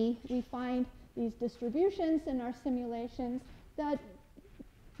 We find these distributions in our simulations that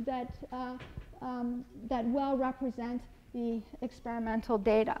well represent the experimental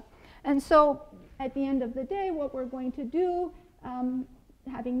data. And so at the end of the day, what we're going to do,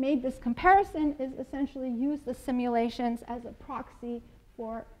 having made this comparison, is essentially use the simulations as a proxy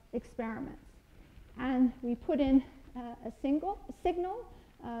for experiments. And we put in a signal,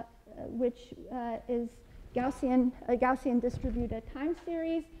 which is a Gaussian distributed time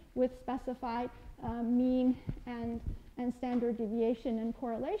series with specified mean and standard deviation and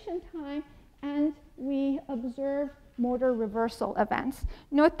correlation time, and we observe motor reversal events.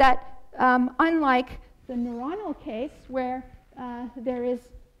 Note that unlike the neuronal case, where there is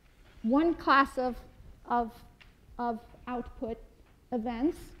one class of output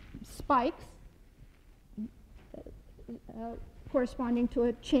events, spikes, corresponding to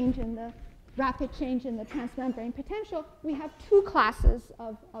a change in the rapid change in the transmembrane potential, we have two classes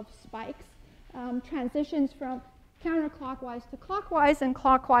of spikes, transitions from counterclockwise to clockwise and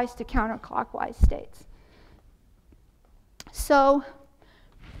clockwise to counterclockwise states. So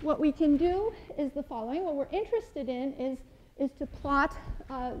what we can do is the following. What we're interested in is to plot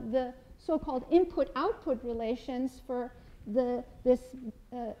the so-called input-output relations for this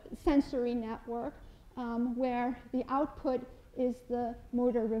sensory network, where the output is the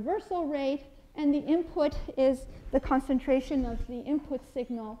motor reversal rate, and the input is the concentration of the input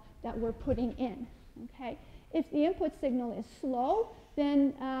signal that we're putting in. Okay? If the input signal is slow,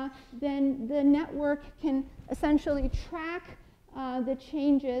 then the network can essentially track the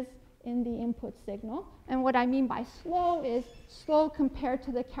changes in the input signal. And what I mean by slow is slow compared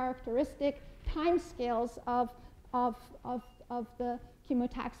to the characteristic time scales of the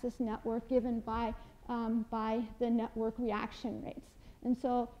chemotaxis network given by the network reaction rates. And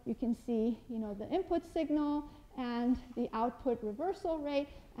so you can see, the input signal and the output reversal rate,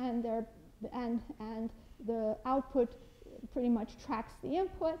 and the output pretty much tracks the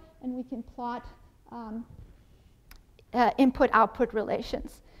input, and we can plot input-output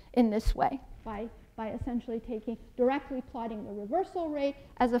relations in this way by essentially directly plotting the reversal rate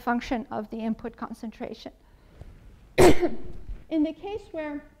as a function of the input concentration. In the case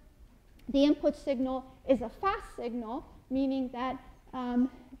where the input signal is a fast signal, meaning that,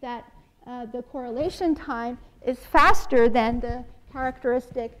 the correlation time is faster than the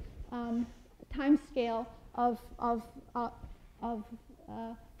characteristic time scale of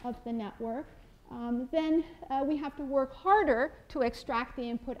the network, then we have to work harder to extract the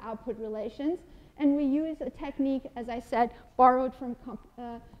input-output relations. And we use a technique, as I said, borrowed from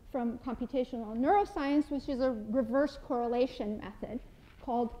computational neuroscience, which is a reverse correlation method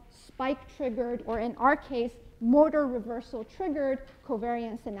called spike-triggered, or in our case, motor reversal-triggered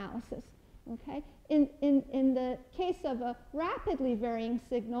covariance analysis. Okay? In the case of a rapidly varying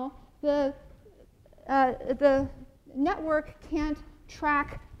signal, the network can't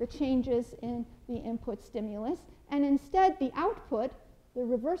track the changes in the input stimulus, and instead the output, the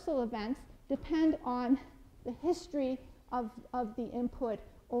reversal events, depend on the history of the input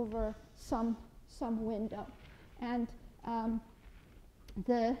over some window. And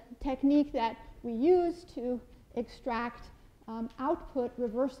the technique that we use to extract output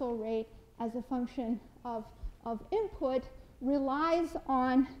reversal rate as a function of input relies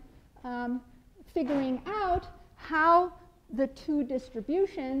on figuring out how the two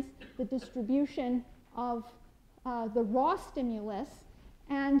distributions, the distribution of the raw stimulus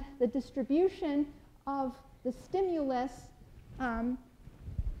and the distribution of the stimulus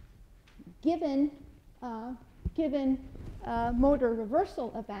given motor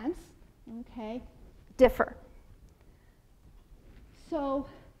reversal events, okay, differ. So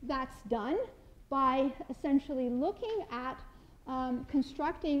that's done by essentially looking at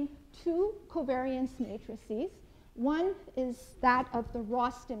constructing two covariance matrices. One is that of the raw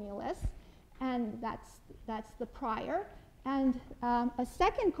stimulus, and that's the prior, and a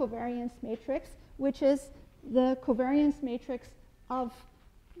second covariance matrix, which is the covariance matrix of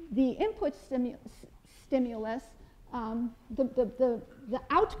the input stimulus, the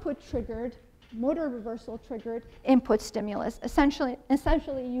output-triggered, motor reversal-triggered input stimulus, essentially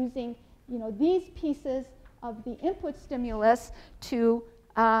using these pieces of the input stimulus to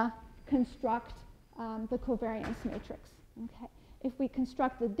construct the covariance matrix. Okay. If we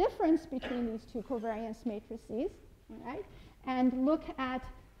construct the difference between these two covariance matrices, right, and look at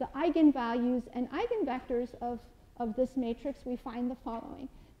the eigenvalues and eigenvectors of this matrix, we find the following.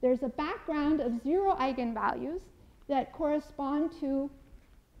 There's a background of 0 eigenvalues that correspond to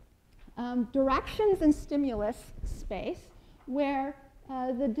directions in stimulus space where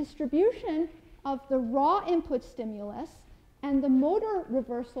the distribution of the raw input stimulus and the motor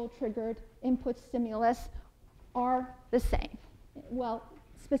reversal triggered input stimulus are the same. Well,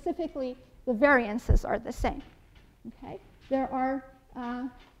 specifically, the variances are the same. Okay? There are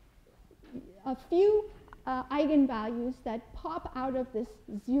a few eigenvalues that pop out of this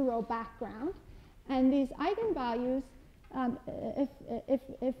 0 background, and these eigenvalues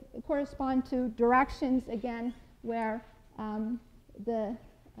if correspond to directions, again, where the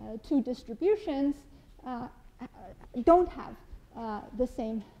two distributions don't have the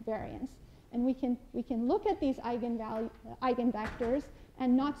same variance. And we can look at these eigenvectors,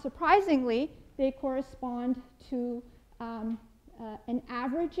 and not surprisingly, they correspond to an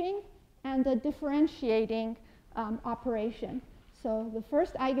averaging and a differentiating operation. So the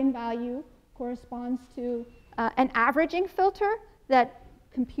first eigenvalue corresponds to an averaging filter that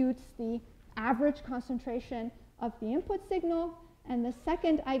computes the average concentration of the input signal, and the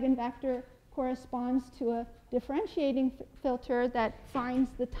second eigenvector corresponds to a differentiating filter that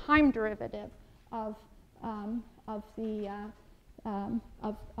finds the time derivative of the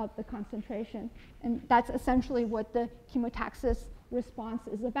concentration. And that's essentially what the chemotaxis response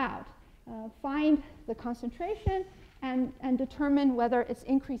is about. Find the concentration and determine whether it's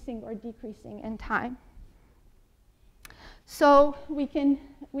increasing or decreasing in time. So we can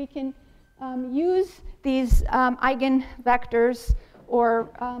use these eigenvectors or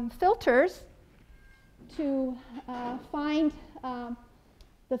filters to find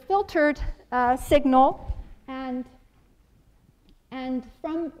the filtered signal, and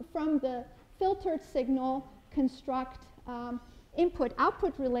from the filtered signal construct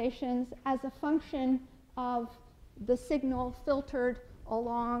input-output relations as a function of the signal filtered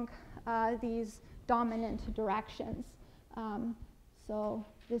along these dominant directions. So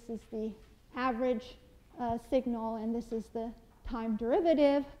this is the average signal, and this is the time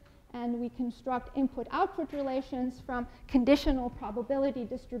derivative, and we construct input-output relations from conditional probability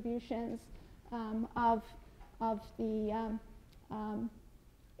distributions of the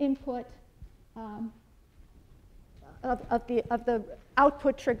input the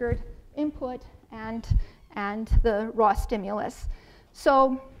output triggered input and the raw stimulus.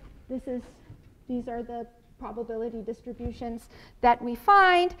 So these are the probability distributions that we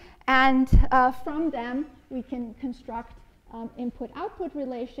find, and from them we can construct input-output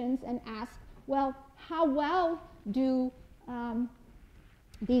relations and ask, well, how well do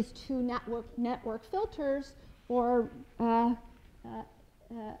these two network filters or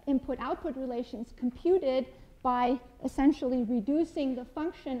input-output relations computed by essentially reducing the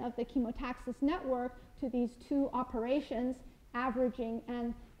function of the chemotaxis network to these two operations, averaging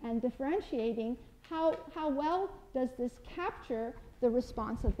and differentiating, how well does this capture the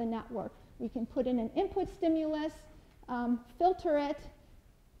response of the network? We can put in an input stimulus, filter it,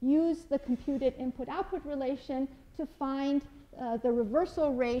 use the computed input-output relation to find the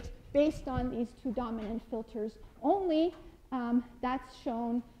reversal rate based on these two dominant filters only. That's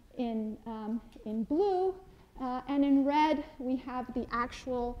shown in blue. And in red, we have the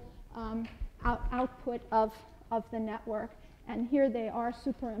actual output of the network. And here they are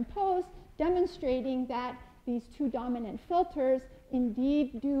superimposed, demonstrating that these two dominant filters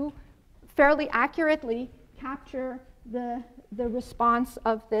indeed do fairly accurately capture the response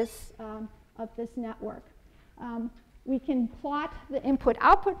of this network. We can plot the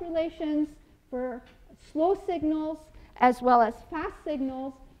input-output relations for slow signals as well as fast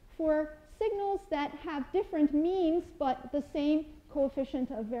signals for signals that have different means but the same coefficient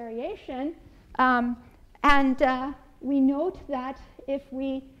of variation. We note that if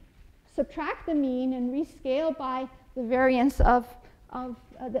we subtract the mean and rescale by the variance of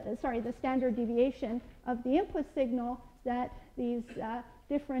the standard deviation of the input signal, that these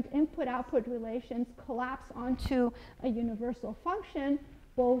different input-output relations collapse onto a universal function,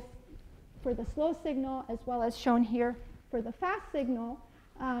 both for the slow signal as well as shown here for the fast signal.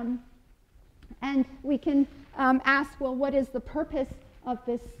 And we can ask, well, what is the purpose of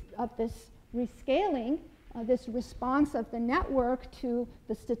this rescaling, this response of the network to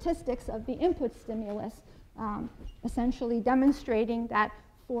the statistics of the input stimulus, essentially demonstrating that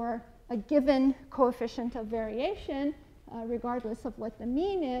for a given coefficient of variation, regardless of what the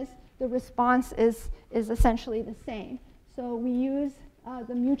mean is, the response is essentially the same. So we use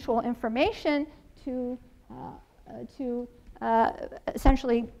the mutual information to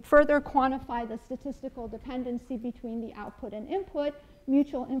essentially further quantify the statistical dependency between the output and input.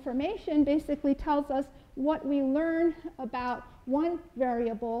 Mutual information basically tells us what we learn about one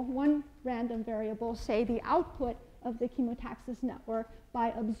variable, one random variable, say the output of the chemotaxis network,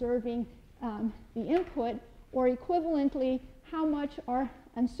 by observing the input, or equivalently, how much our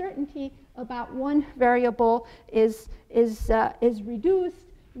uncertainty about one variable is reduced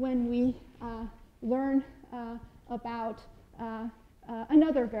when we learn about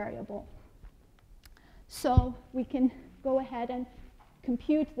another variable. So we can go ahead and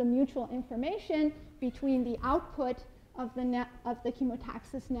compute the mutual information between the output of the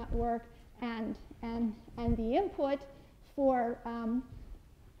chemotaxis network and the input for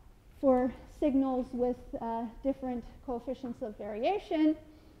signals with different coefficients of variation.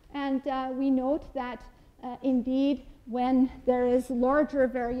 And we note that indeed, when there is larger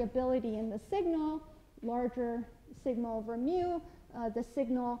variability in the signal, larger sigma over mu, the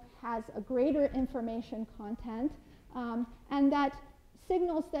signal has a greater information content, and that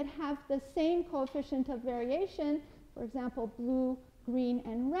signals that have the same coefficient of variation, for example, blue, green,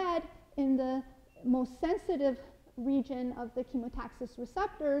 and red, in the most sensitive region of the chemotaxis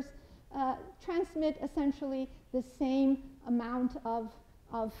receptors, transmit essentially the same amount of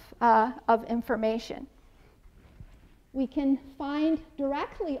information. We can find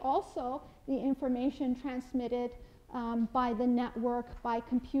directly also the information transmitted by the network by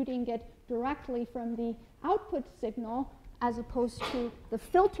computing it directly from the output signal as opposed to the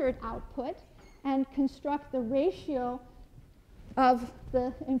filtered output, and construct the ratio of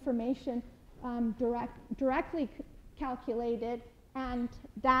the information directly calculated, and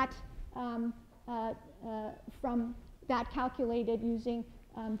that from that calculated using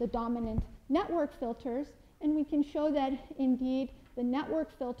the dominant network filters. And we can show that indeed the network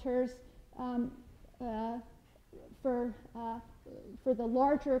filters for the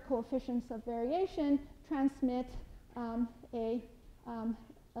larger coefficients of variation transmit a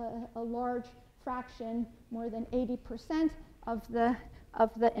large fraction, more than 80% of the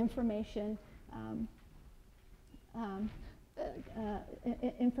information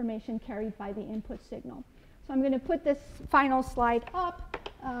information carried by the input signal. So I'm going to put this final slide up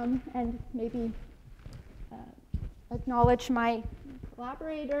and maybe acknowledge my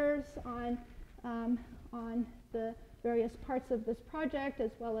collaborators on the various parts of this project,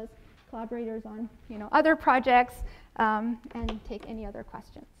 as well as collaborators on other projects, and take any other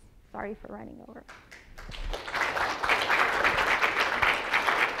questions. Sorry for running over.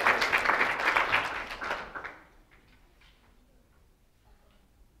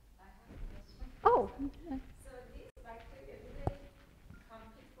 Oh. So these bacteria, do they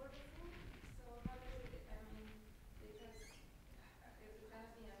compete for the food? So how does it, I mean, because is it going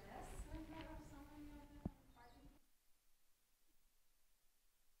to be a mess when you have so many of them fighting?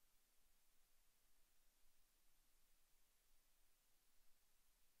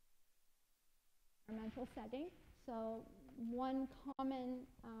 Environmental setting. So one common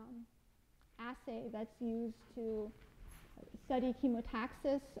assay that's used to study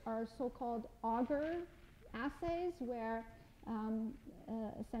chemotaxis are so-called auger assays, where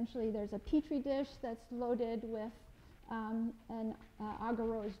essentially there's a petri dish that's loaded with an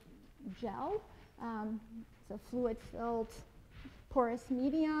agarose gel. It's a fluid-filled porous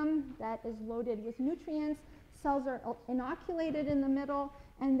medium that is loaded with nutrients. Cells are inoculated in the middle,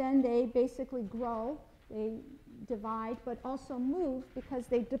 and then they basically grow. They divide, but also move because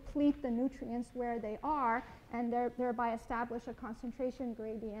they deplete the nutrients where they are, and thereby establish a concentration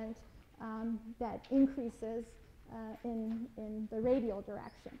gradient that increases in the radial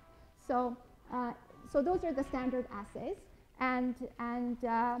direction. So those are the standard assays, and in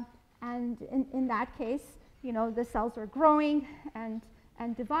that case, the cells are growing and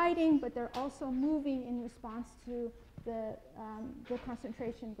dividing, but they're also moving in response to the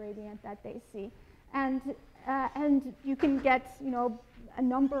concentration gradient that they see. And you can get a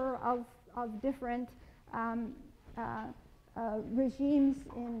number of different regimes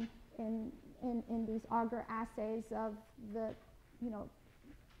in these auger assays of the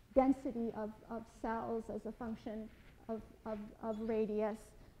density of cells as a function of radius.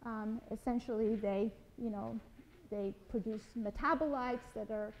 Essentially, they produce metabolites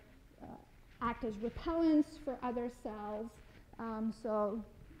that act as repellents for other cells. So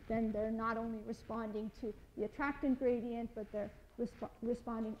then they're not only responding to the attractant gradient, but they're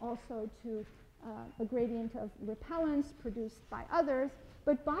responding also to a gradient of repellents produced by others.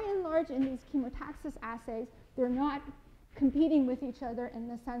 But by and large, in these chemotaxis assays, they're not competing with each other in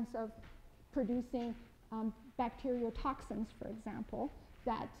the sense of producing bacteriotoxins, for example,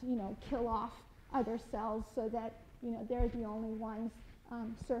 that kill off other cells so that they're the only ones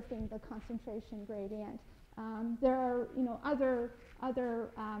surfing the concentration gradient. There are other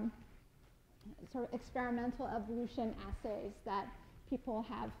sort of experimental evolution assays that people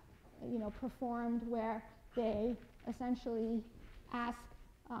have performed, where they essentially ask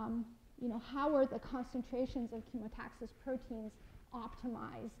how are the concentrations of chemotaxis proteins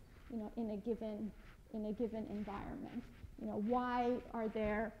optimized in a given environment. Why are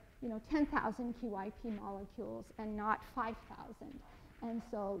there 10,000 QIP molecules and not 5,000? And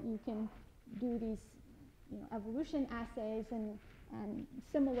so you can do these evolution assays and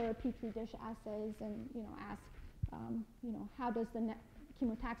similar petri dish assays, and ask how does the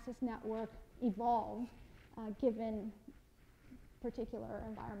chemotaxis network evolve given particular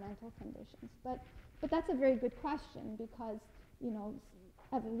environmental conditions. But that's a very good question, because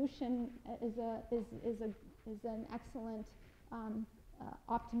evolution is an excellent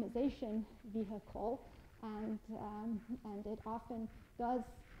optimization vehicle, and it often does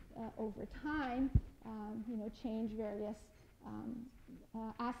over time change various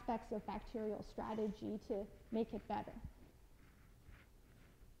aspects of bacterial strategy to make it better.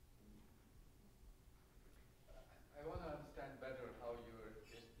 I want to understand better how your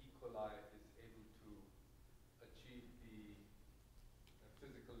E. coli is able to achieve the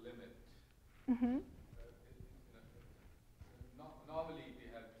physical limit. Mm-hmm. Normally,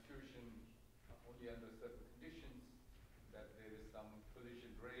 we have diffusion only under certain conditions, that there is some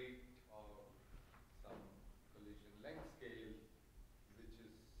collision rate or some collision length scale, which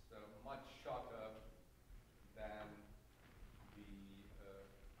is much shorter than the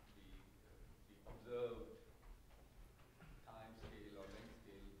observed time scale or length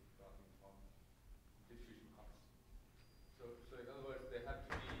scale starting from diffusion constant. So in other words, they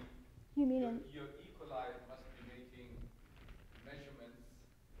have to be, You mean your E. coli must be making measurements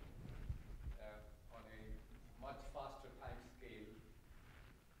on a much faster time scale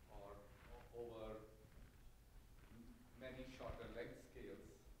or over many shorter length scales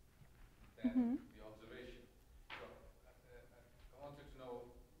than the observation. So I wanted to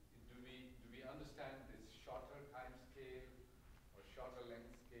know, do we understand this shorter time scale or shorter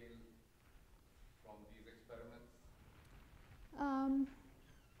length scale from these experiments?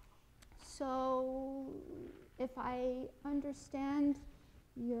 So if I understand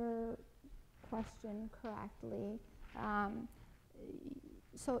your question correctly,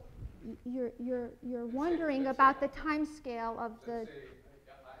 so you're wondering about the time scale of the. Let's say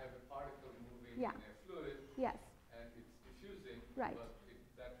I have a particle moving Yeah. in a fluid, Yes. and it's diffusing, Right. but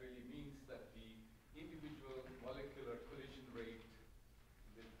that really means that the individual molecular collision rate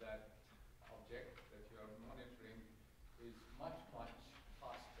with that object that you are monitoring is much, much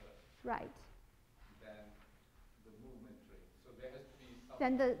faster Right. than the movement rate. So there has to be some.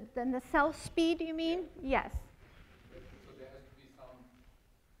 Then the cell speed, you mean? Yeah. Yes. So there has to be some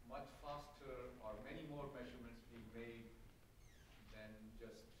much faster or many more measurements being made than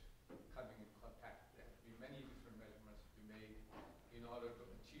just coming in contact. There have to be many different measurements to be made in order to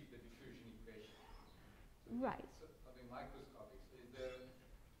achieve the diffusion equation. So Right. So something microscopic. So is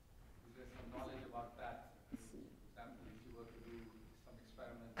there some knowledge about that? I mean, for example, if you were to do some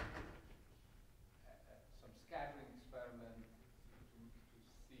experiment, some scattering experiment to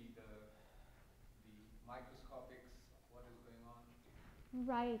see the microscopics of what is going on?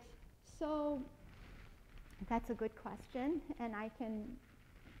 Right. So that's a good question, and I can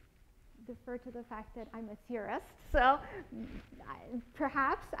defer to the fact that I'm a theorist. So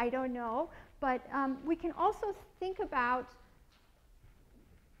perhaps, I don't know. But we can also think about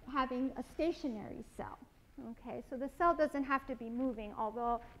having a stationary cell. Okay, so the cell doesn't have to be moving,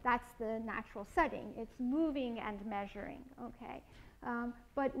 although that's the natural setting. It's moving and measuring. Okay,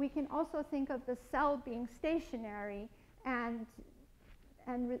 but we can also think of the cell being stationary and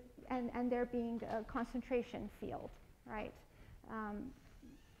there being a concentration field, right?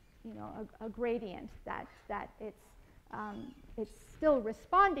 You know, a gradient that it's still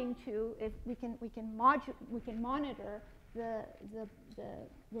responding to. If we can monitor the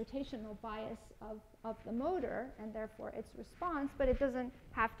rotational bias of the motor and therefore its response, but it doesn't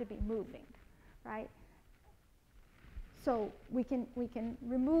have to be moving, right? So we can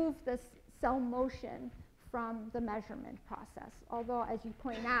remove this cell motion from the measurement process, although, as you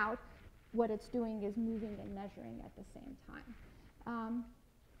point out, what it's doing is moving and measuring at the same time.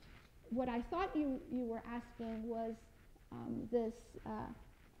 What I thought you were asking was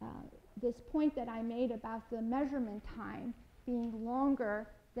this point that I made about the measurement time being longer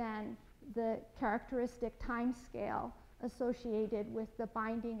than the characteristic time scale associated with the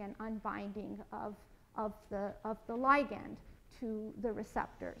binding and unbinding of the ligand to the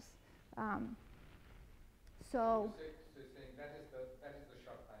receptors. So you're saying that is the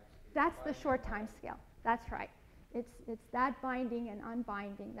short time scale. That's the short time scale. That's right. It's that binding and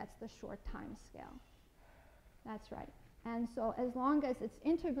unbinding that's the short time scale. That's right. And so as long as it's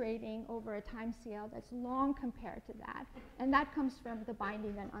integrating over a time scale that's long compared to that, and that comes from the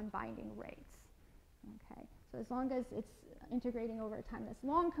binding and unbinding rates. Okay. So as long as it's integrating over a time that's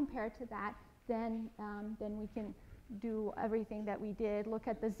long compared to that, then we can do everything that we did, look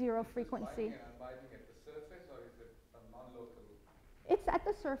at the zero frequency. Binding and unbinding at the surface, or is it some non-local? It's at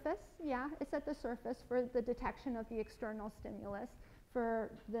the surface, yeah. It's at the surface for the detection of the external stimulus.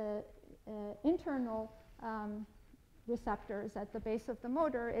 For the internal receptors at the base of the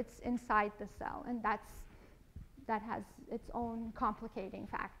motor, it's inside the cell, and that has its own complicating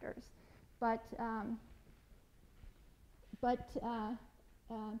factors. But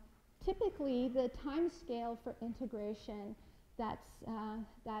typically, the time scale for integration that's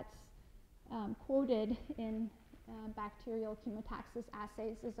quoted in bacterial chemotaxis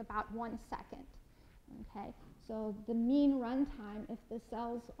assays is about 1 second. Okay, so the mean runtime, if the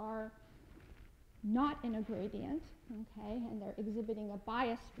cells are not in a gradient, okay, and they're exhibiting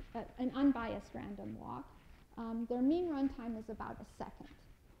an unbiased random walk, their mean runtime is about 1 second.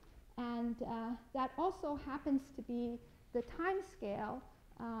 And that also happens to be the time scale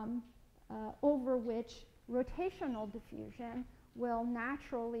over which rotational diffusion will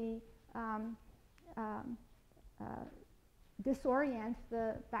naturally disorient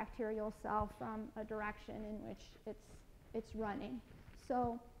the bacterial cell from a direction in which it's running.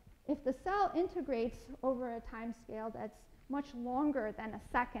 So if the cell integrates over a time scale that's much longer than 1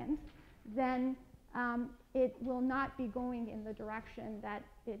 second, then it will not be going in the direction that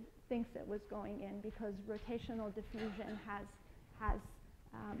it thinks it was going in, because rotational diffusion has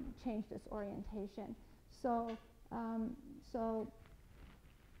changed its orientation. So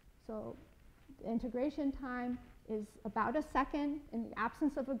the integration time is about 1 second in the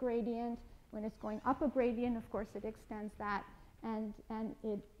absence of a gradient. When it's going up a gradient, of course, it extends that, and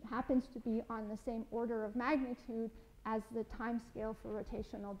it happens to be on the same order of magnitude as the time scale for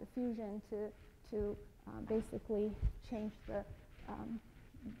rotational diffusion to basically change the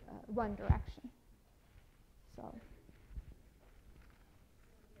run direction.